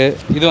இருக்குது.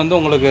 இது வந்து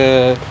உங்களுக்கு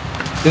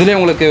இதுலேயே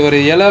உங்களுக்கு ஒரு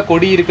இலை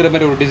கொடி இருக்கிற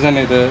மாதிரி ஒரு டிசைன்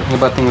இது. இங்கே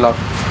பார்த்தீங்களா?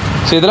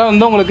 ஸோ இதெல்லாம்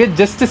வந்து உங்களுக்கு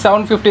ஜஸ்ட்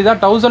 750 தான்,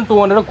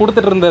 1200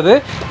 கொடுத்துட்டு இருந்தது.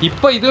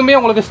 இப்போ இதுவுமே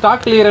உங்களுக்கு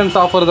ஸ்டாக் கிளியரன்ஸ்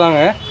ஆஃபர் தாங்க,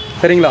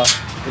 சரிங்களா?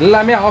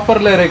 எல்லாமே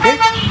ஆஃபரில் இருக்குது.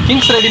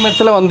 கிங்ஸ்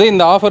ரெடிமேட்ஸில் வந்து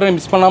இந்த ஆஃபரை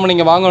மிஸ் பண்ணாமல்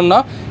நீங்கள் வாங்கணுன்னா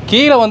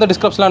கீழே வந்து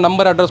டிஸ்கிரிப்ஷனில்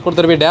நம்பர் அட்ரஸ்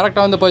கொடுத்துருப்பி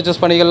டேரெக்டாக வந்து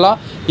பர்ச்சேஸ் பண்ணிக்கலாம்.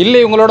 இல்லை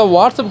இவங்களோட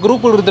வாட்ஸ்அப்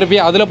குரூப் கொடுத்துருப்பி,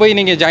 அதில் போய்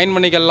நீங்கள் ஜாயின்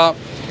பண்ணிக்கலாம்.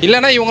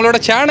 இல்லைனா இவங்களோட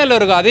சேனல்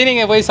இருக்கும், அதையும்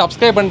நீங்கள் போய்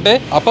சப்ஸ்கிரைப் பண்ணிட்டு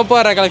அப்பப்போ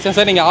வர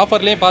கலெக்ஷன்ஸை நீங்கள்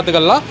ஆஃபர்லேயே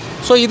பார்த்துக்கலாம்.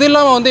 ஸோ இது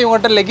இல்லாமல் வந்து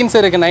இவங்கள்ட்ட லெகின்ஸ்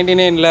இருக்குது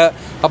 99ல்.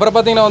 அப்புறம்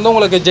பார்த்தீங்கன்னா வந்து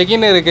உங்களுக்கு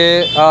ஜெகின்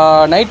இருக்குது,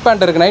 நைட்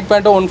பேண்ட் இருக்குது. நைட்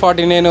பேண்ட்டும்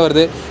 149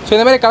 வருது. ஸோ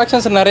இந்த மாதிரி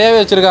கலெக்ஷன்ஸ் நிறையாவே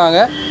வச்சுருக்காங்க.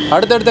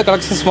 அடுத்தடுத்த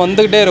கலெக்ஷன்ஸ்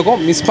வந்துகிட்டே இருக்கும்,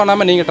 மிஸ்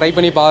பண்ணாமல் நீங்கள் ட்ரை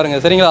பண்ணி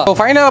பாருங்கள், சரிங்களா? ஸோ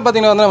ஃபைனலாக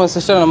பார்த்தீங்கன்னா வந்து நம்ம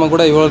சிஸ்டர் நம்ம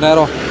கூட இவ்வளோ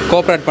நேரம்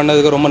கோஆப்ரேட்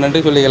பண்ணதுக்கு ரொம்ப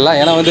நன்றி சொல்லிக்கலாம்.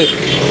 ஏன்னா வந்து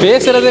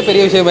பேசுகிறதே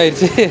பெரிய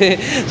விஷயமாயிருச்சு.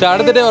 ஸோ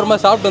அடுத்ததே ஒரு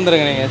மாதிரி சாப்பிட்டு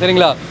வந்துடுங்க நீங்கள்,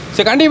 சரிங்களா?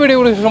 ஸோ கண்டிப்பாக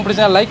வீடியோ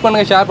பிடிச்சா லைக்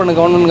பண்ணுங்கள், ஷேர்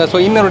பண்ணுங்கள், கமெண்ட் பண்ணுங்கள். ஸோ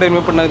இன்னொரு டைம்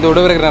பண்ண இந்த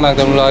விடவிருக்கிறேன்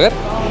நான் தமிழாக.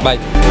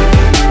 பாய்.